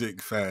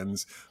music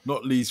fans,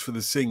 not least for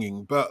the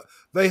singing. But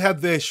they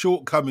had their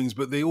shortcomings,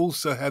 but they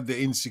also had their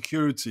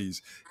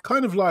insecurities.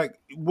 Kind of like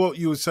what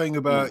you were saying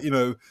about,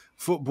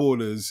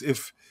 footballers.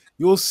 If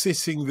you're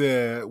sitting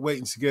there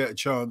waiting to get a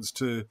chance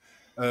to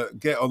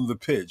get on the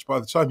pitch, by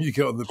the time you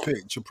get on the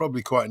pitch, you're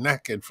probably quite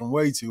knackered from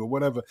waiting or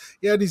whatever.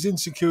 He had his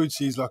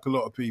insecurities like a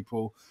lot of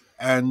people.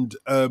 And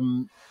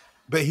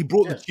but he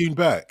brought the tune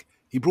back.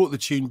 he brought the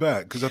tune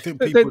back because I think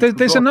people.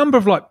 There's a number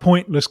of like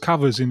pointless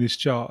covers in this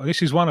chart.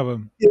 This is one of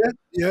them.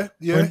 Yeah.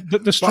 I mean,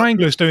 the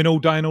Stranglers doing All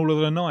Day and All of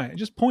the Night,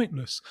 just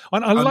pointless.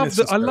 I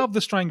love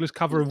the Stranglers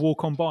cover of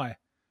Walk On By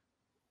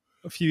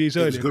a few years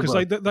earlier because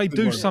they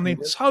do something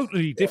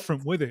totally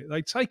different with it.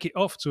 They take it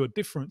off to a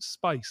different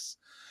space.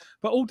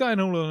 But All Day and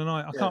All of the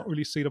Night, I can't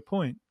really see the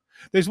point.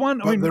 There's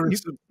one. I mean,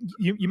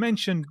 you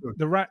mentioned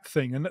the rat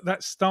thing, and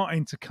that's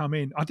starting to come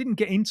in. I didn't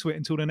get into it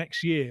until the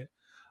next year.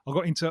 I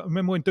got into.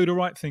 Remember when Do the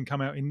Right Thing came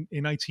out in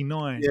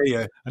 '89?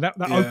 Yeah. And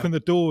that opened the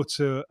door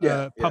to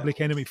Public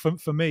Enemy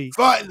for me.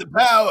 Fighting the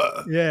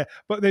power. Yeah,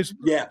 but there's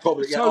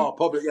Public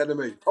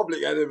Enemy.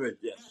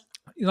 Yes.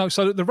 You know,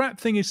 so the rap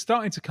thing is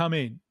starting to come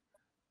in,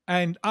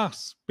 and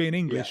us being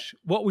English,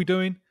 what are we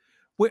doing?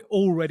 We're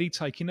already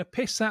taking a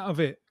piss out of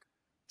it.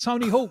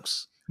 Tony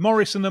Hawk's,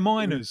 Morris and the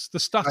Miners, the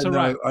stutter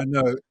rap. I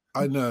know.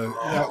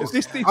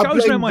 It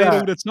goes around my head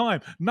all the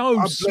time.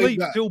 No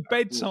sleep till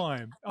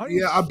bedtime.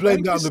 I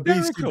blame that on the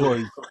Beastie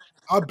Boys.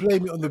 I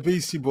blame it on the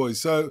Beastie Boys.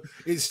 So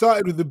it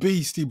started with the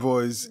Beastie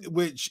Boys,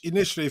 which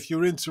initially, if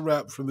you're into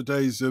rap from the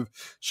days of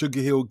Sugar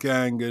Hill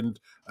Gang, and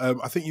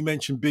I think you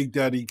mentioned Big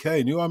Daddy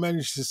Kane, who I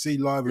managed to see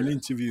live and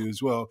interview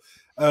as well,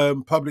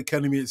 Public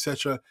Enemy,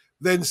 etc.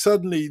 Then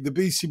suddenly the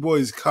Beastie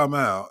Boys come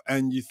out,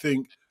 and you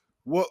think,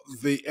 what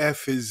the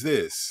F is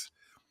this?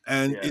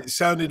 And it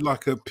sounded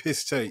like a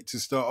piss take to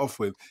start off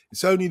with.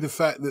 It's only the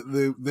fact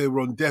that they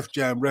were on Def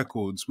Jam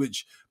Records,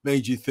 which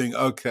made you think,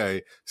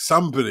 okay,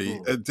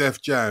 somebody at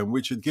Def Jam,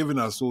 which had given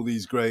us all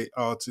these great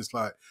artists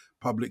like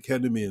Public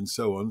Enemy and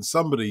so on,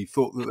 somebody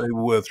thought that they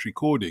were worth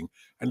recording,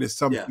 and there's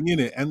something in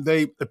it. And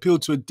they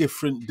appealed to a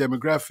different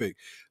demographic.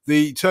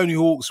 The Tony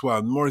Hawk's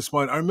one, Morris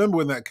Minor, I remember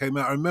when that came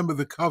out. I remember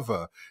the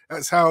cover.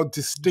 That's how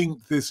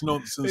distinct this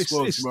nonsense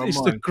was in my mind.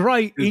 It's the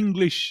great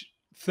English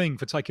thing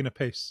for taking a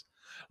piss.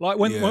 Like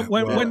when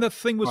the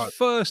thing was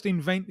first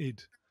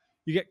invented,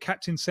 you get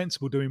Captain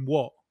Sensible doing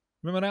what?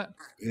 Remember that?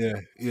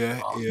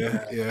 Yeah.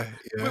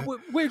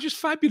 We're just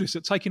fabulous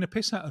at taking a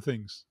piss out of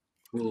things.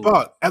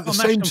 But at the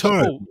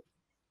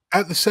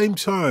same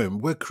time,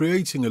 we're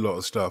creating a lot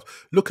of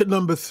stuff. Look at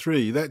number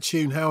 3, that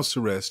tune House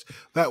Arrest.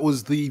 That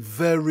was the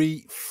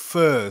very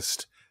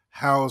first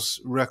house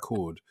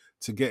record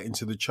to get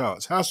into the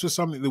charts. House was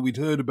something that we'd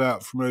heard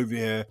about from over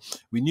here.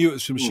 We knew it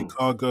was from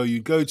Chicago.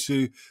 You'd go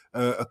to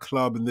a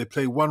club and they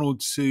play one or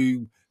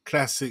two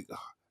classic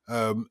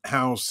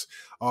house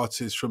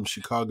artists from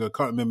Chicago. I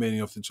can't remember any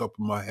off the top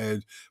of my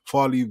head.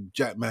 Farley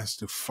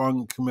Jackmaster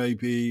Funk,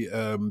 maybe.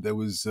 There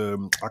was,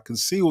 I can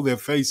see all their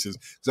faces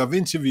because I've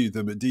interviewed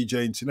them at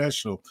DJ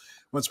International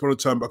once upon a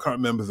time, but I can't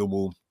remember them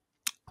all.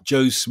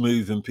 Joe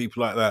Smooth and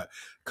people like that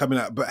coming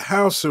out. But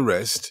House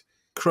Arrest,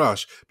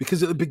 crush,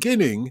 because at the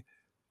beginning,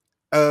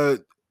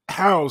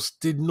 house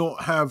did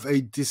not have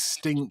a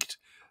distinct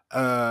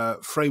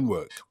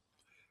framework.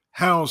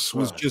 House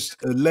was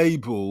just a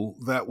label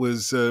that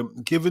was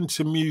given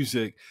to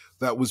music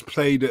that was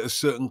played at a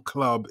certain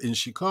club in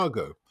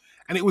Chicago.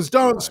 And it was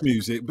dance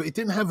music, but it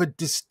didn't have a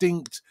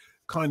distinct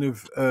kind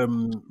of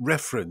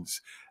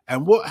reference.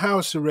 And what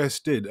House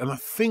Arrest did, and I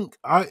think,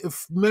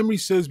 if memory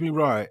serves me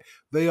right,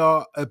 they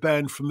are a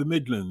band from the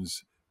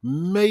Midlands.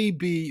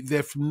 Maybe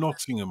they're from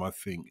Nottingham, I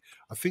think.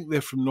 I think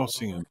they're from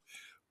Nottingham.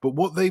 But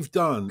what they've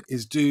done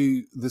is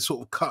do the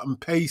sort of cut and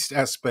paste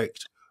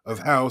aspect of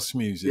house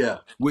music,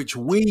 which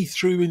we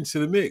threw into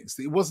the mix.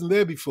 It wasn't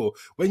there before.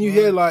 When you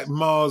hear like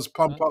Mars,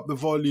 pump up the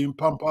volume,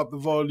 pump up the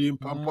volume,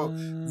 pump up,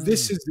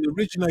 this is the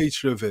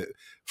originator of it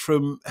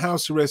from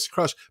House Arrest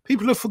Crush.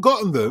 People have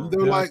forgotten them. There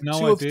were like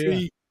two or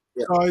three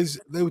guys.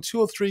 There were 2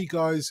 or 3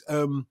 guys,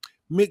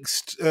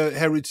 mixed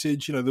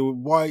heritage. You know, there were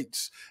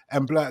whites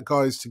and black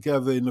guys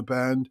together in a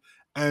band.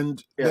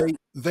 And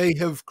they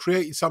have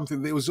created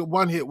something that was a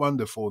one-hit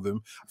wonder for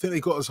them. I think they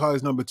got as high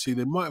as number 2.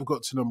 They might have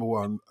got to number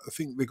 1. I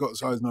think they got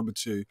as high as number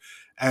 2.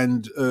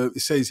 And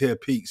it says here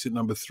peaks at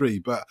number 3,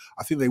 but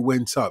I think they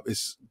went up.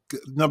 It's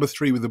number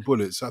 3 with the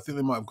Bullets. So I think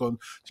they might have gone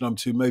to number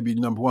 2, maybe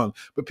number 1.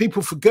 But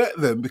people forget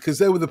them because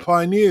they were the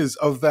pioneers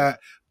of that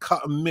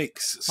cut and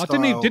mix style.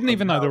 I didn't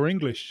even know they were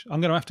English.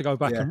 I'm going to have to go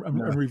back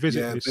and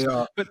revisit this. They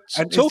are. But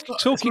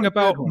talking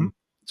about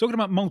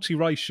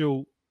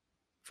multiracial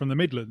from the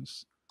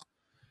Midlands,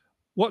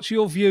 what's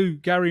your view,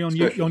 Gary, on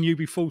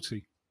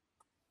UB40?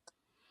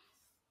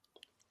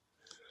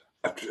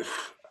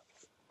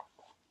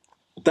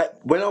 That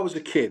when I was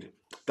a kid,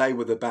 they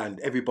were the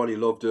band. Everybody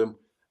loved them,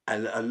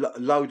 and a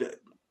load of,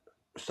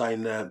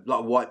 saying a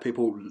lot of white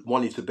people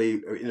wanted to be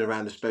in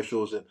around the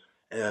specials,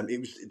 and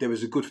there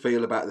was a good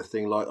feel about the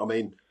thing. Like, I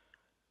mean,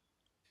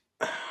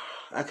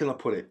 how can I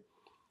put it?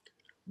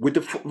 With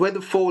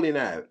the falling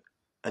out,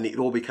 and it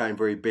all became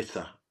very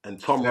bitter. And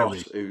Tom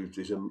Ross, who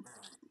is in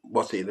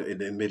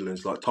the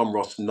Midlands, like Tom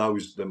Ross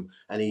knows them,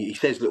 and he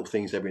says little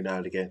things every now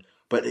and again.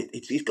 But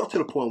it's got to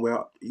the point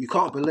where you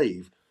can't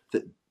believe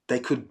that there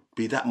could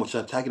be that much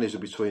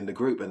antagonism between the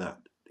group and that.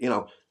 You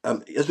know,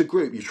 as a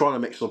group, you're trying to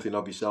make something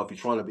of yourself. You're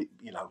trying to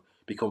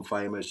become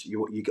famous.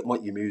 You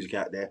want your music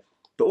out there.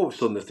 But all of a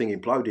sudden, the thing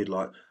imploded.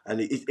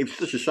 And it was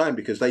such a shame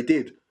because they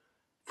did,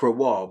 for a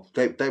while,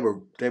 they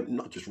were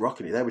not just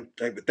rocking it.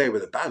 They were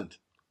the band.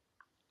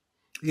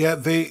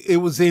 Yeah, it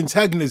was the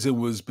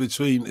antagonism was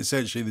between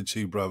essentially the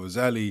two brothers,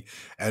 Ali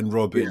and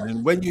Robin. Yeah.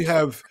 And when you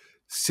have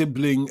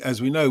sibling, as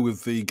we know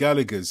with the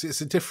Gallaghers, it's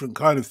a different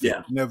kind of thing.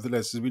 Yeah.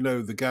 Nevertheless, as we know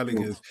with the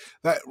Gallaghers,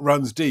 that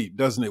runs deep,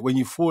 doesn't it? When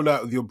you fall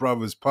out with your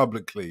brothers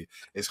publicly,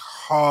 it's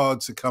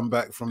hard to come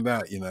back from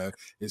that. You know,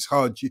 it's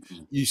hard.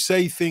 You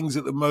say things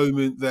at the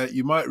moment that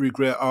you might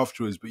regret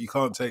afterwards, but you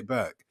can't take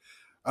back.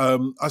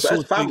 But as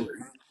family,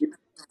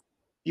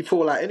 you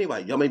fall out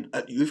anyway. I mean,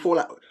 you fall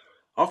out.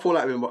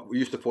 We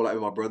used to fall out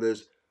with my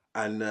brothers,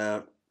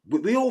 and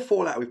we all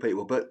fall out with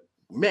people. But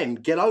men,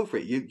 get over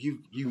it.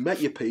 You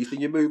make your peace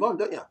and you move on,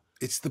 don't you?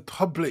 It's the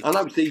public. I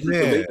know it's easy for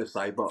me to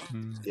say, but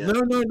yeah.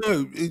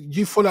 No.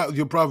 You fall out with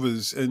your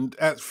brothers, and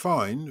that's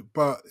fine.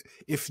 But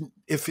if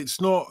it's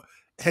not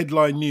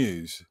headline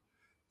news,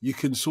 you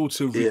can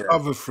sort of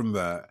recover from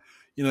that.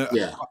 You know,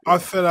 I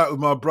fell out with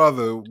my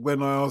brother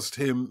when I asked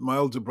him, my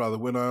older brother,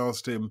 when I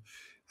asked him,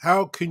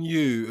 how can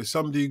you, as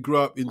somebody who grew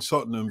up in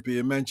Tottenham, be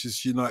a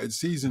Manchester United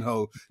season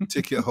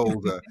ticket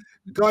holder?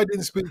 The guy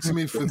didn't speak to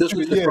me for 3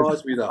 years.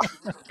 Surprise me that.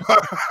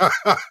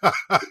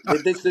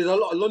 There's a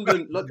lot of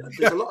London.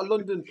 There's a lot of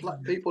London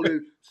people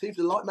who seem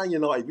to like Man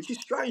United, which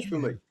is strange for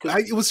me.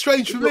 It was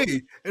strange for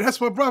me, and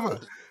that's my brother.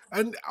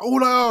 And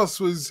all I asked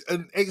was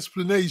an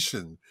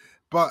explanation,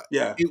 but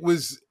it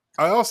was.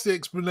 I asked the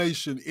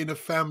explanation in a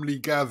family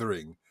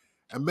gathering,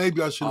 and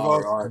maybe I should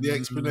have asked the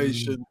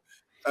explanation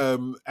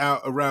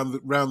out around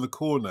the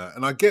corner.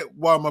 And I get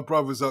why my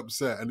brother's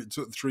upset, and it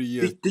took 3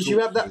 years. Did you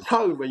have that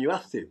tone when you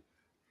asked him?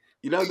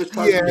 You know the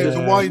tone. Yeah, it was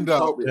a wind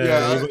up.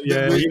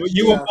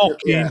 You were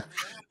mocking.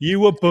 You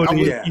were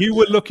bullying. You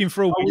were looking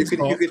for a win. You could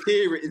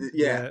hear it.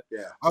 Yeah.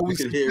 You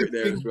could hear it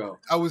there as well.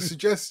 I was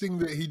suggesting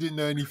that he didn't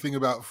know anything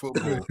about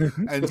football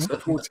and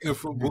supporting a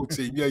football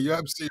team. Yeah, you're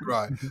absolutely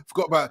right.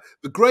 Forgot about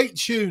the great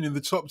tune in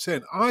the top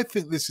 10. I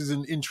think this is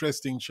an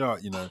interesting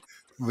chart. You know,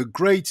 the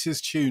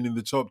greatest tune in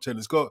the top 10.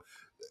 It's got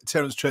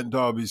Terence Trent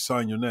D'Arby's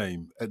 "Sign Your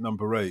Name" at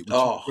number 8, which is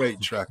a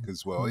great track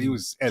as well. He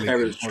was elegant.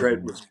 Terence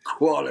Trent was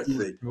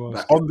quality.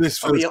 On this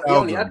first album. He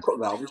only had a couple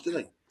of albums,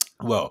 didn't he?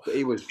 Well,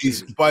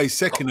 by his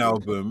second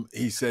album,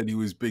 he said he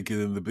was bigger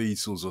than the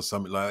Beatles or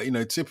something like that. You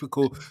know,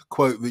 typical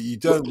quote that you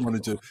don't want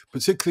to do,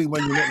 particularly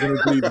when you're not going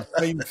to do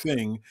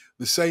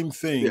the same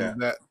thing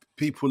that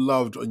people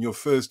loved on your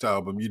first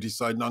album. You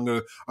decide, no, I'm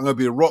going to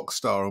be a rock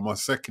star on my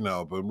second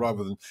album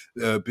rather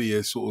than be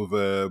a sort of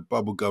a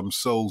bubblegum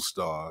soul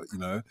star, you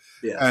know.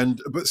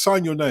 But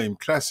 "Sign Your Name,"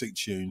 classic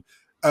tune.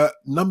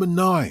 Number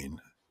 9.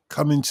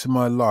 "Come Into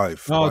My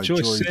Life." Oh,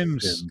 Joyce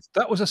Sims.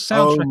 That was a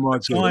soundtrack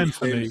at the time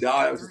for me.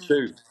 Yeah, that was a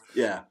tune.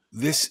 Yeah.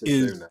 This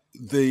is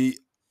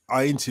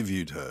I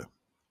interviewed her,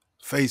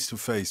 face to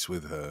face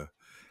with her.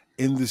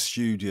 In the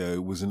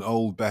studio was an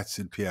old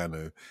battered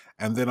piano.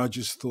 And then I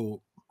just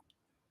thought,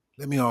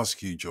 let me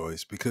ask you,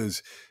 Joyce,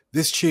 because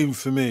this tune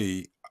for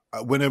me,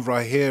 whenever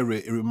I hear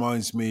it, it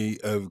reminds me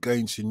of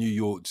going to New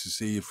York to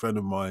see a friend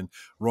of mine,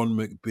 Ron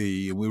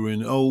McBee, and we were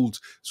in an old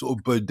sort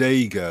of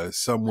bodega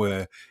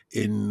somewhere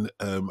in,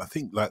 I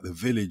think like the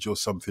Village or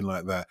something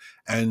like that.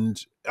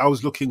 And I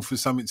was looking for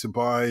something to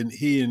buy, and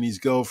he and his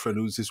girlfriend,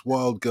 who was this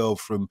wild girl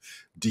from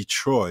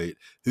Detroit,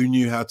 who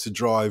knew how to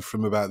drive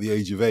from about the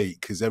age of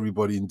 8, because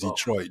everybody in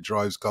Detroit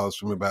drives cars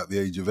from about the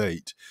age of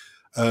 8.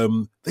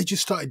 They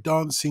just started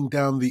dancing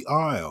down the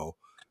aisle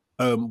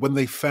when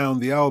they found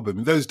the album.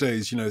 In those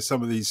days, you know,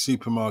 some of these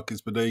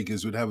supermarkets,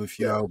 bodegas would have a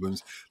few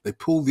albums. They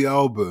pulled the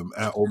album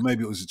out, or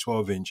maybe it was a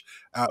 12-inch,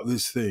 out of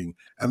this thing.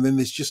 And then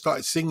they just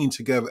started singing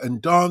together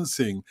and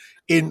dancing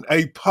in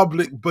a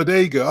public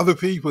bodega. Other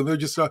people, and they're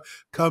just like,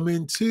 "Come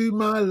into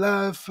my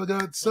life, I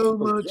got so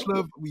much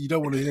love." Well, you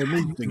don't want to hear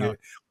me sing it.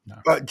 No.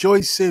 But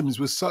Joyce Sims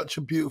was such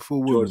a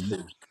beautiful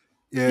woman.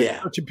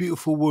 Such a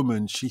beautiful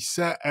woman. She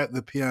sat at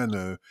the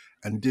piano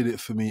and did it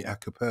for me a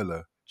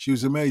cappella. She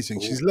was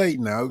amazing. She's late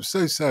now. It was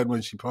so sad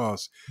when she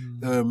passed.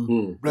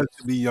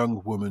 Relatively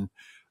young woman,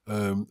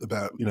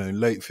 about, you know,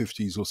 late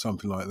 50s or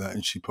something like that,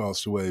 and she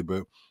passed away.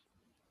 But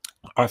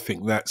I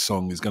think that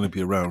song is going to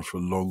be around for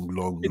a long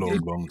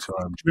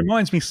time. It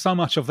reminds me so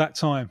much of that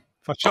time.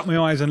 If I shut my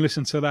eyes and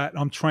listen to that,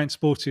 I'm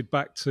transported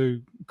back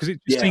to, because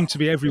it just seemed to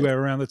be everywhere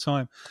around the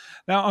time.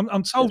 Now,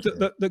 I'm told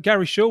that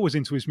Gary Shaw was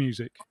into his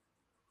music.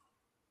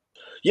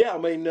 Yeah, I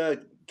mean,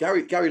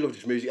 Gary loved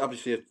his music.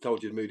 Obviously, I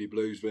told you the Moody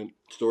Bluesman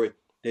story.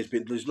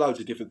 There's loads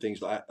of different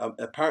things like that.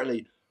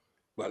 Apparently,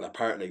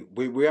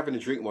 we were having a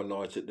drink one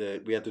night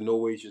we had the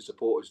Norwegian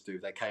supporters do.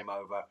 They came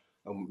over,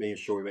 and me and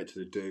Shorey went to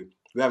the do.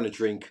 We were having a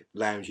drink,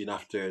 lounging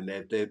after, and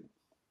they're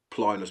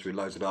plying us with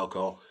loads of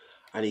alcohol.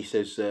 And he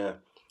says,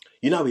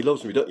 "You know he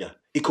loves me, don't you?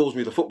 He calls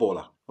me the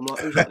footballer." I'm like,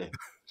 "Who's that then?"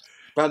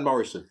 Van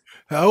Morrison.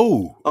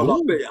 Oh. I'm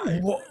like,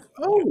 "What?"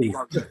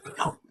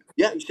 Oh.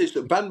 Yeah, he says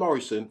that Van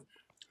Morrison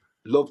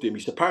loved him.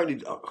 He's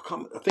apparently,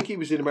 I think he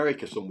was in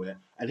America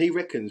somewhere, and he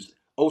reckons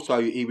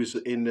also he was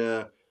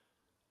in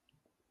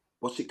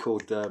what's it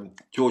called,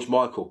 George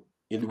Michael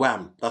in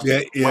Wham. That's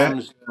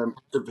Wham's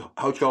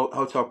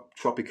Hotel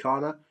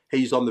Tropicana.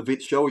 he's on the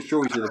video.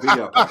 Sure, he's in the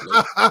video apparently.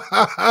 He's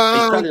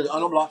telling it,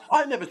 and I'm like,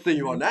 I've never seen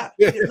you on that.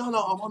 He said, no,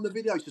 I'm on the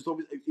video. He says,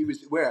 he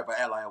was wherever,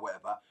 LA or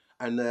whatever,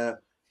 and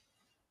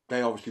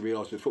they obviously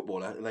realised he was a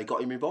footballer, and they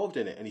got him involved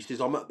in it. And he says,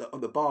 I'm at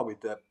the bar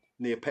with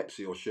near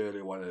Pepsi or Shirley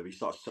or whatever. He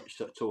starts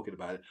talking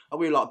about it, and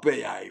we were like,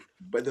 behave.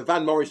 But the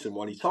Van Morrison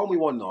one, he told me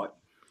one night,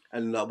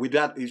 and it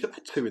was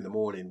about 2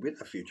 a.m. We'd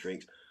had a few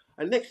drinks,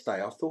 and next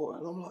day I thought,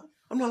 and I'm like,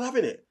 I'm not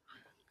having it.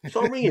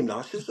 So I ring him now.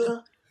 I says,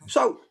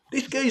 so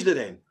this geezer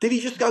then, did he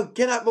just go,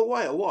 get out of my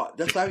way or what?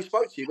 That's how he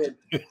spoke to you.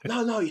 He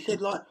went, no. He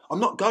said, like, I'm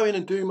not going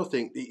and doing my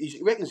thing.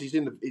 He reckons he's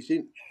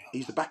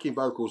the backing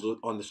vocals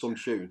on some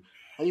tune.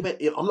 And he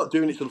went, I'm not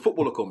doing it till the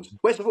footballer comes.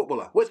 Where's the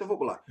footballer? Where's the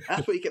footballer?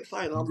 That's what he kept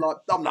saying. And I'm like,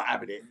 I'm not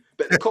having it.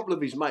 But a couple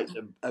of his mates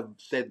have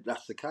said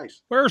that's the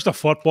case. Where's the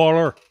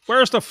footballer?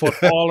 Where's the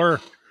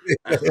footballer?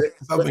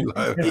 Something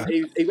like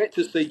that. He went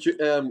to see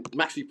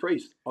Maxi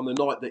Priest on the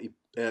night that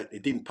he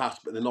didn't pass,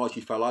 but the night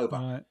he fell over.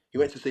 Right. He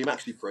went to see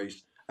Maxi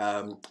Priest.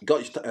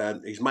 Got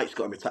his mates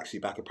got him a taxi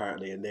back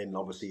apparently, and then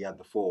obviously he had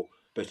the fall.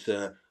 But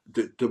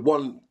the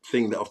one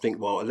thing that I think,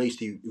 well, at least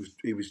he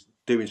was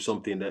doing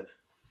something that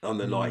on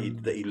the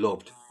night that he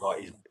loved.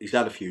 Like he's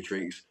had a few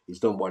drinks, he's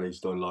done what he's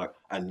done, like,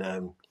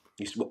 and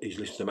he's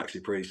listened to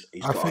Maxi Priest.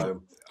 He's got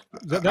home.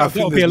 That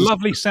would be a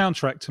lovely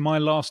soundtrack to my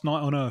last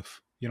night on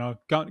Earth. You know,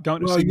 going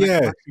to see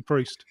Maxi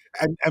Priest.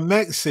 And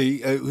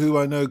Maxi, who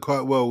I know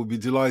quite well, would be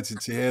delighted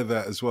to hear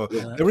that as well.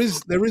 Yeah.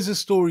 There is a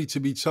story to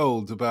be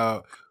told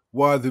about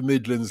why the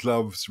Midlands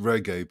loves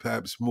reggae,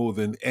 perhaps more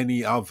than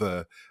any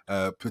other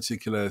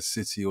particular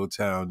city or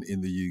town in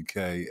the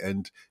UK.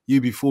 And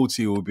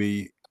UB40 will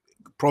be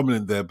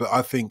prominent there, but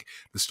I think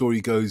the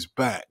story goes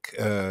back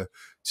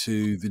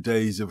to the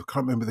days of, I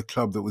can't remember the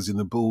club that was in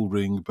the Bull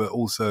Ring, but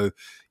also,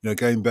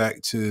 going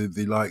back to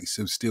the likes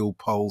of Steel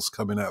Pulse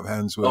coming out of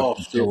Handsworth. Oh,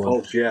 Steel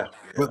Pulse, yeah.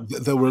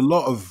 But there were a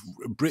lot of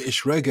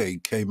British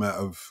reggae came out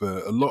of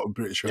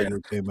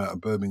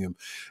Birmingham.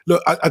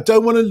 Look, I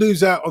don't want to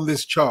lose out on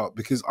this chart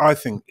because I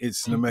think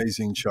it's an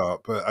amazing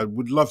chart, but I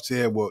would love to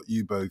hear what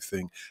you both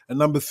think. At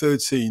number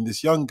 13,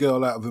 this young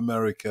girl out of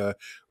America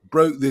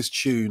broke this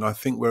tune, I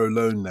Think We're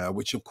Alone Now,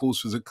 which of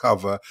course was a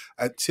cover.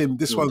 Tim,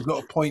 this one's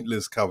not a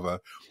pointless cover.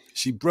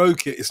 She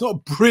broke it. It's not a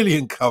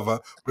brilliant cover,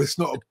 but it's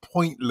not a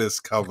pointless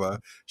cover.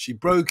 She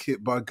broke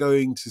it by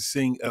going to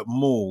sing at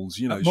malls,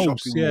 At shopping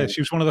malls, yeah. malls She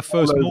was one of the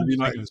first all over mall the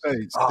United singers.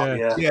 States. Oh,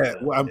 yeah.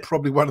 Well, and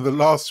probably one of the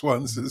last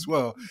ones as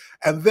well.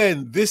 And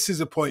then this is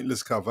a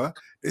pointless cover.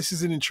 This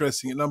is an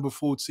interesting, at number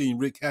 14,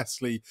 Rick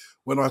Astley,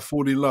 When I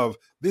Fall in Love.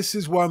 This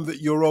is one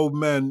that your old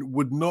man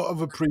would not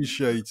have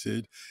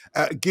appreciated,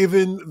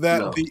 given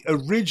that the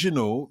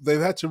original,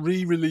 they've had to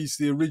re-release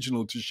the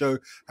original to show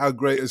how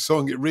great a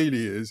song it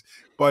really is,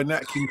 by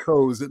Nat King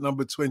Cole's at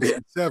number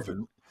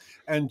 27.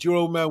 And your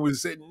old man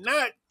was saying,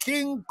 Nat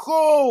King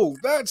Cole,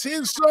 that's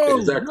his song,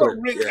 Exactly. not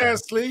Rick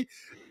Astley.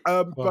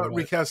 But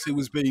Rick Astley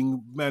was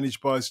being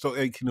managed by Stock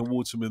Aitken and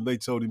Waterman. They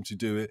told him to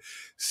do it.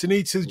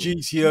 Sunita's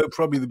GTO,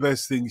 probably the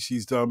best thing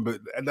she's done,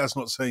 but that's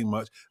not saying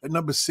much. At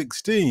number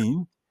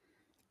 16,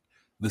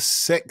 the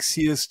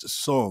sexiest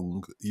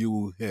song you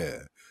will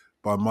hear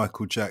by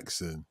Michael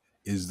Jackson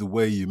is The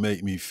Way You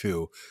Make Me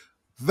Feel.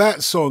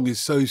 That song is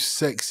so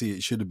sexy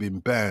it should have been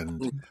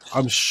banned.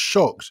 I'm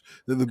shocked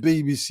that the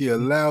BBC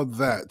allowed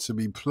that to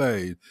be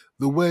played.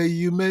 The way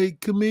you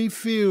make me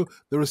feel.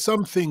 There are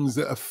some things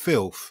that are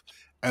filth,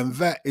 and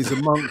that is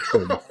amongst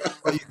them.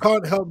 But you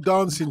can't help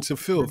dancing to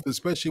filth,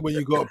 especially when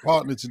you've got a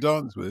partner to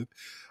dance with.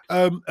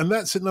 And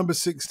that's at number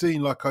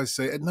 16, like I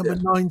say. At number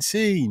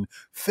 19,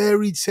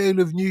 Fairy Tale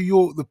of New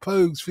York, The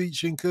Pogues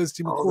featuring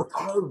Kirsty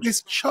McCall.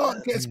 This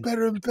chart gets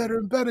better and better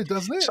and better,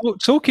 doesn't it? So,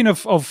 talking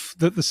of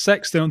the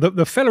sex,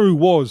 the fella who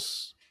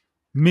was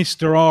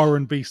Mr.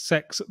 R&B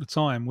sex at the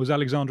time was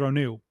Alexander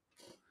O'Neill.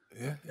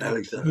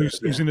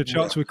 Who's in the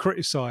charts we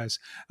criticise.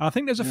 And I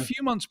think there's a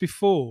few months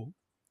before,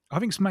 I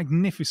think it's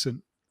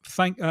magnificent.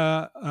 Thank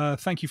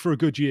you for a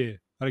good year,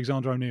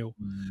 Alexander O'Neill.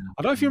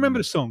 I don't know if you remember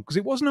the song because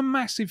it wasn't a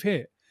massive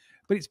hit,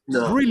 but it's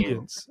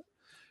brilliant.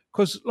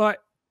 Because like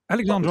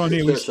Alexander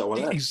O'Neill, he's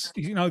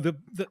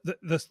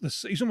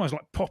almost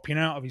like popping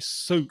out of his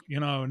suit,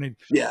 and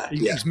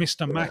he's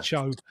Mr.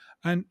 Macho.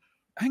 And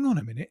hang on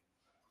a minute,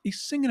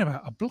 he's singing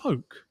about a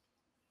bloke.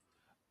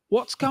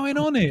 What's going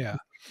on here?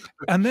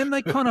 And then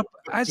they kind of,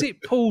 as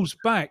it pulls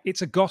back,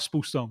 it's a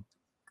gospel song.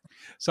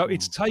 So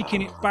it's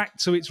taking it back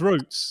to its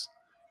roots,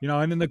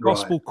 and then the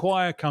gospel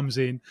choir comes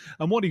in.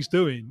 And what he's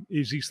doing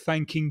is he's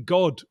thanking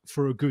God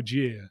for a good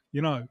year,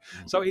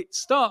 So it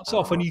starts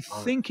off and you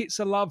think it's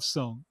a love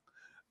song.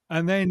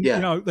 And then,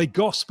 they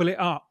gospel it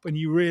up and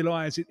you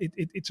realise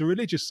it's a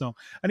religious song.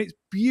 And it's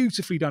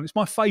beautifully done. It's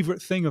my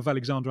favourite thing of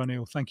Alexander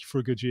O'Neill, Thank You for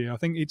a Good Year. I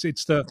think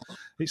it's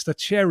the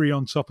cherry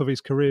on top of his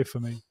career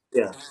for me.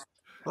 Yeah.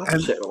 I'll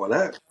have to check that one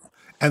out.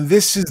 And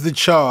this is the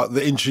chart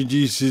that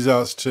introduces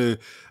us to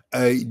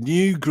a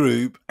new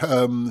group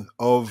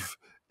of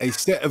a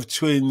set of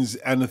twins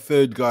and a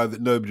third guy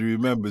that nobody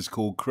remembers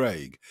called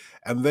Craig.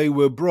 And they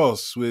were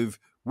Bros with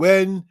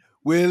When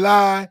Will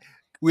I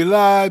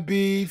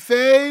Be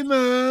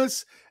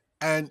Famous?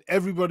 and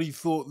everybody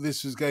thought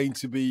this was going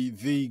to be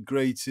the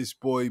greatest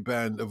boy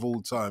band of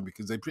all time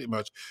because they pretty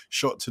much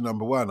shot to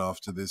 #1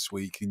 after this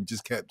week and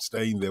just kept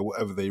staying there,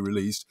 whatever they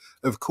released.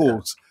 Of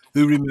course,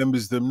 who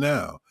remembers them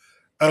now?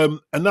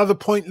 Another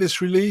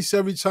pointless release.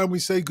 Every time we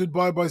say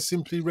goodbye by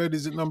Simply Red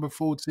is at number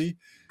 40.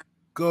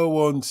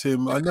 Go on,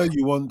 Tim. I know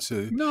you want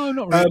to. No,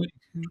 not really.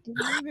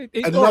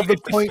 Another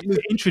pointless.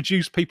 It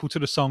introduced people to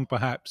the song,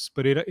 perhaps,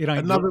 but it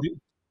ain't.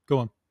 Go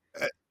on.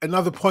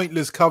 Another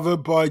pointless cover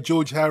by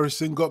George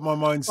Harrison, Got My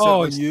Mind Set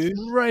on You.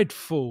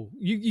 Dreadful.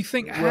 You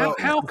think,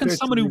 how can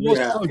someone who was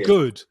so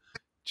good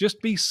just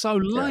be so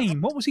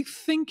lame? What was he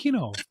thinking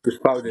of?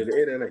 Just phoning it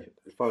in, isn't he?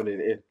 Just phoning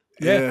it in.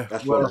 Yeah.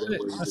 That's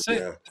That's it.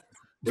 Yeah.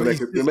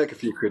 We'll make a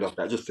few quid off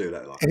that. Just do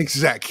that.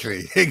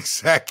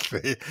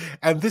 Exactly.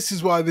 And this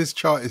is why this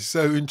chart is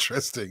so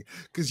interesting,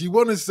 because you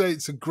want to say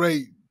it's a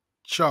great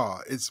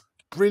chart. It's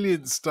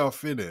brilliant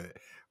stuff in it.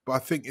 But I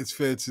think it's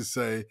fair to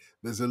say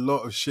there's a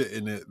lot of shit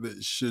in it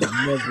that should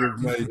never have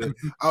made it.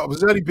 I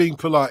was only being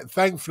polite.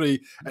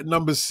 Thankfully, at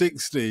number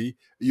 60,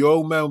 Your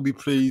Old Man Will Be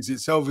Pleased,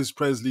 it's Elvis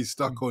Presley,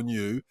 Stuck on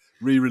You,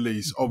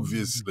 re-release,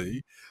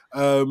 obviously.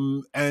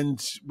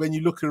 And when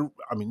you look at,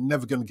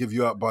 Never Gonna Give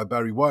You Up by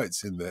Barry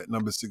White's in there, at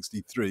number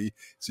 63.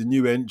 It's a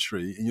new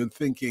entry. And you're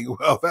thinking,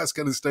 well, that's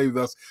going to stay with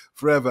us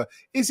forever.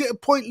 Is it a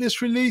pointless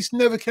release?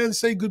 Never Can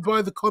Say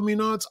Goodbye, the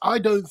Communards? I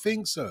don't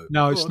think so.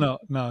 No, it's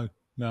not. No.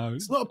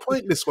 It's not a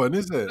pointless one,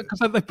 is it?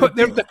 Because they put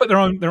their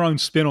own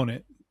spin on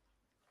it.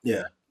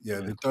 Yeah,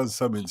 they've done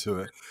something to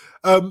it.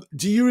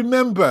 Do you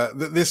remember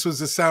that this was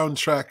the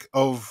soundtrack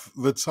of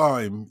the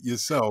time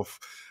yourself,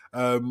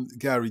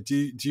 Garry?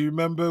 Do you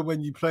remember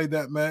when you played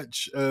that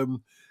match,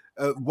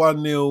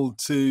 1-0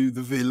 to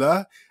the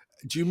Villa?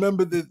 Do you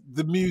remember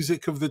the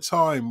music of the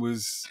time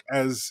was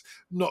as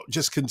not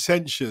just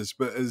contentious,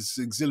 but as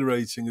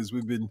exhilarating as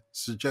we've been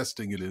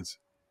suggesting it is?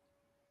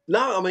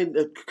 No,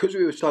 because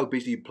we were so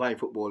busy playing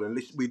football, and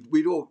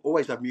we'd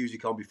always have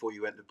music on before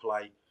you went to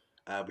play,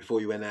 before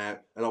you went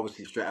out, and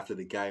obviously straight after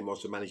the game,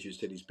 also the manager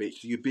said his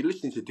bits. So you'd be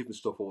listening to different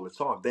stuff all the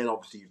time. Then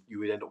obviously you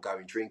would end up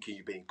going drinking,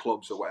 you'd be in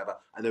clubs or whatever,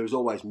 and there was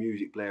always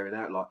music blaring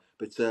out.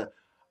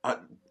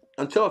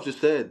 Until I've just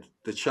heard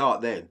the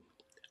chart, then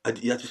I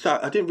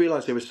didn't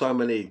realise there were so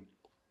many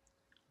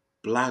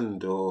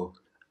bland or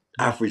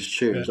average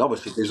tunes. Yeah.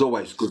 Obviously, there's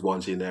always good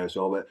ones in there as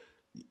well, but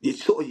you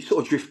sort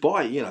of drift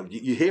by,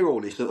 you hear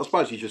all this, and I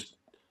suppose you just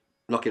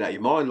knock it out of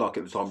your mind, like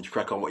at the time you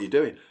crack on what you're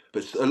doing.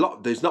 But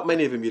there's not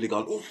many of them you'd have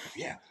gone, oh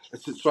yeah,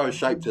 let's throw a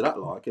shape to that,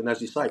 like. And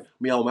as you say,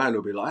 my old man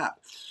will be like,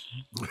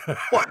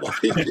 what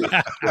is this?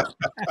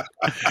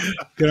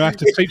 Gonna have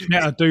to teach me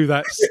how to do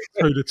that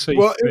through the teeth.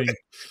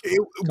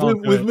 Well,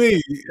 with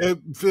me,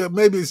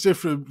 maybe it's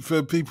different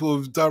for people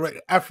of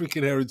direct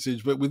African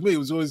heritage, but with me, it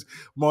was always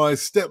my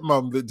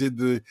stepmom that did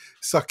the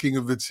sucking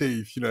of the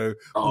teeth. My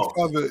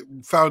father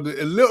found it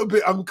a little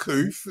bit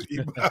uncouth.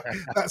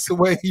 That's the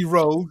way he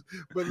rolled.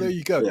 But there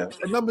you go. Yeah.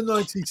 And number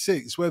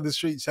 96, Where the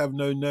Streets Have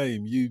No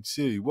Name,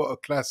 U2. What a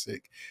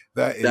classic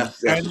that is.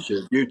 That's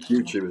true.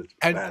 U2 is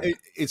and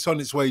it's on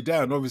its way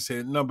down. Obviously,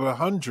 at number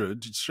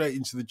 100, straight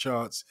into the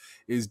charts,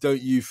 is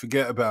Don't You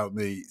Forget About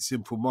Me,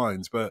 Simple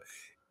Minds. But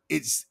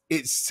it's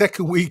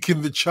second week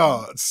in the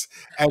charts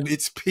and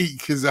its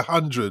peak is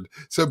 100.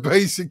 So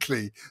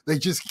basically, they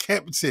just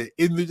kept it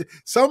in the.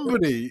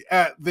 Somebody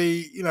at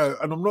the,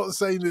 and I'm not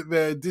saying that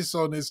they're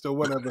dishonest or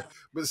whatever,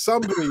 but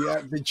somebody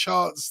at the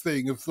charts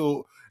thing have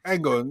thought,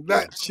 hang on,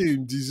 that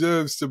tune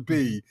deserves to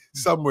be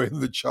somewhere in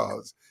the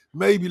charts.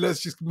 Maybe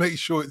let's just make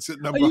sure it's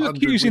at number 100. Are you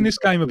accusing this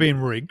game of being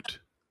rigged?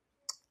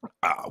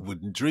 I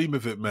wouldn't dream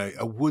of it, mate.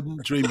 I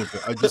wouldn't dream of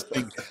it. I just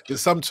think that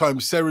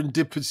sometimes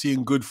serendipity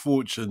and good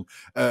fortune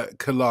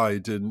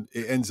collide, and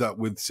it ends up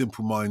with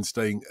Simple Minds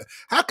staying.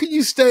 How can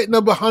you stay at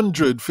number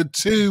 100 for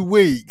 2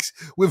 weeks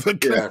with a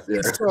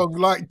classic song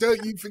like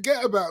 "Don't You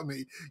Forget About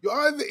Me"?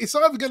 It's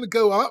either going to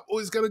go up or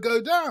it's going to go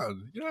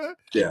down.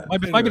 Yeah.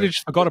 Maybe they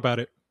just forgot about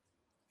it.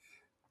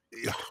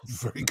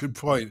 Very good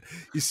point.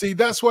 You see,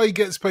 that's why he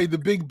gets paid the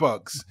big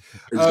bucks.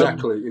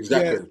 Exactly.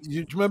 Yeah,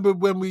 you remember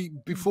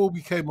before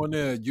we came on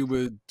air, you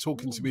were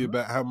talking to me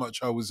about how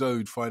much I was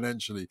owed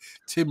financially.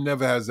 Tim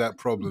never has that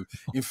problem.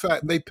 In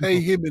fact, they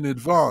pay him in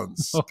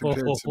advance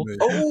compared to me.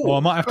 Well, I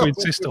might have to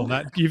insist on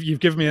that. You've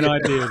given me an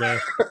idea there.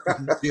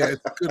 Yeah,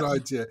 it's a good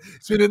idea.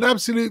 It's been an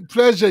absolute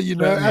pleasure,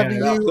 having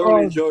you on.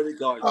 Really enjoyed it,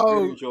 guys.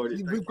 Really enjoyed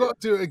it. We've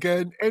got to do it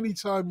again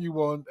anytime you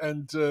want,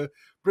 and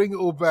bring it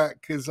all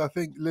back, because I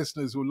think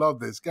listeners will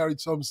love this. Garry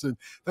Thompson,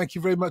 thank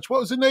you very much.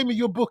 What was the name of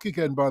your book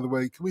again, by the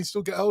way? Can we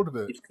still get hold of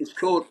it? It's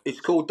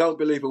called Don't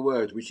Believe a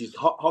Word, which is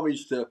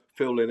homage to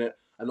Phil in it.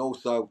 And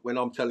also, when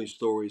I'm telling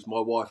stories, my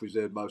wife, who's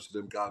heard most of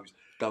them, goes,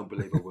 "Don't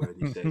believe a word,"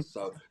 he says.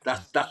 So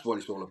that's what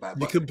it's all about.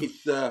 But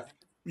it's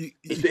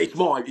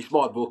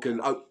my book,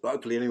 and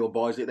hopefully anyone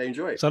buys it, they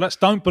enjoy it. So that's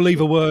Don't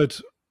Believe a Word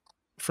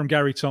from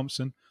Garry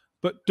Thompson.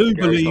 But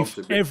believe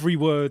every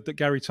word that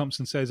Garry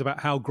Thompson says about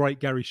how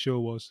great Gary Shaw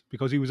was,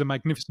 because he was a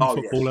magnificent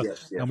footballer,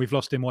 and we've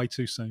lost him way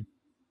too soon.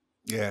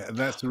 Yeah, and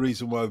that's the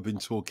reason why I've been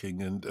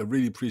talking, and I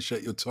really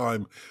appreciate your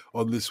time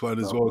on this one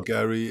as well,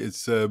 Garry.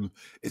 It's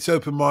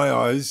opened my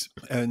eyes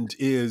and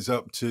ears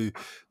up to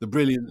the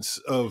brilliance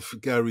of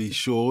Gary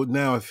Shaw.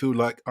 Now I feel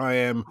like I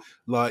am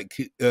like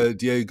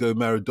Diego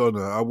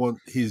Maradona. I want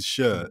his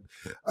shirt,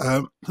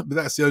 but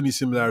that's the only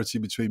similarity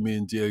between me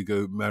and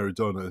Diego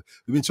Maradona.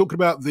 We've been talking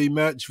about the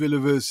match, Villa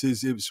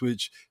versus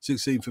Ipswich,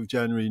 16th of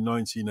January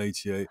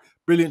 1988.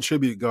 Brilliant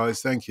tribute,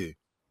 guys. Thank you.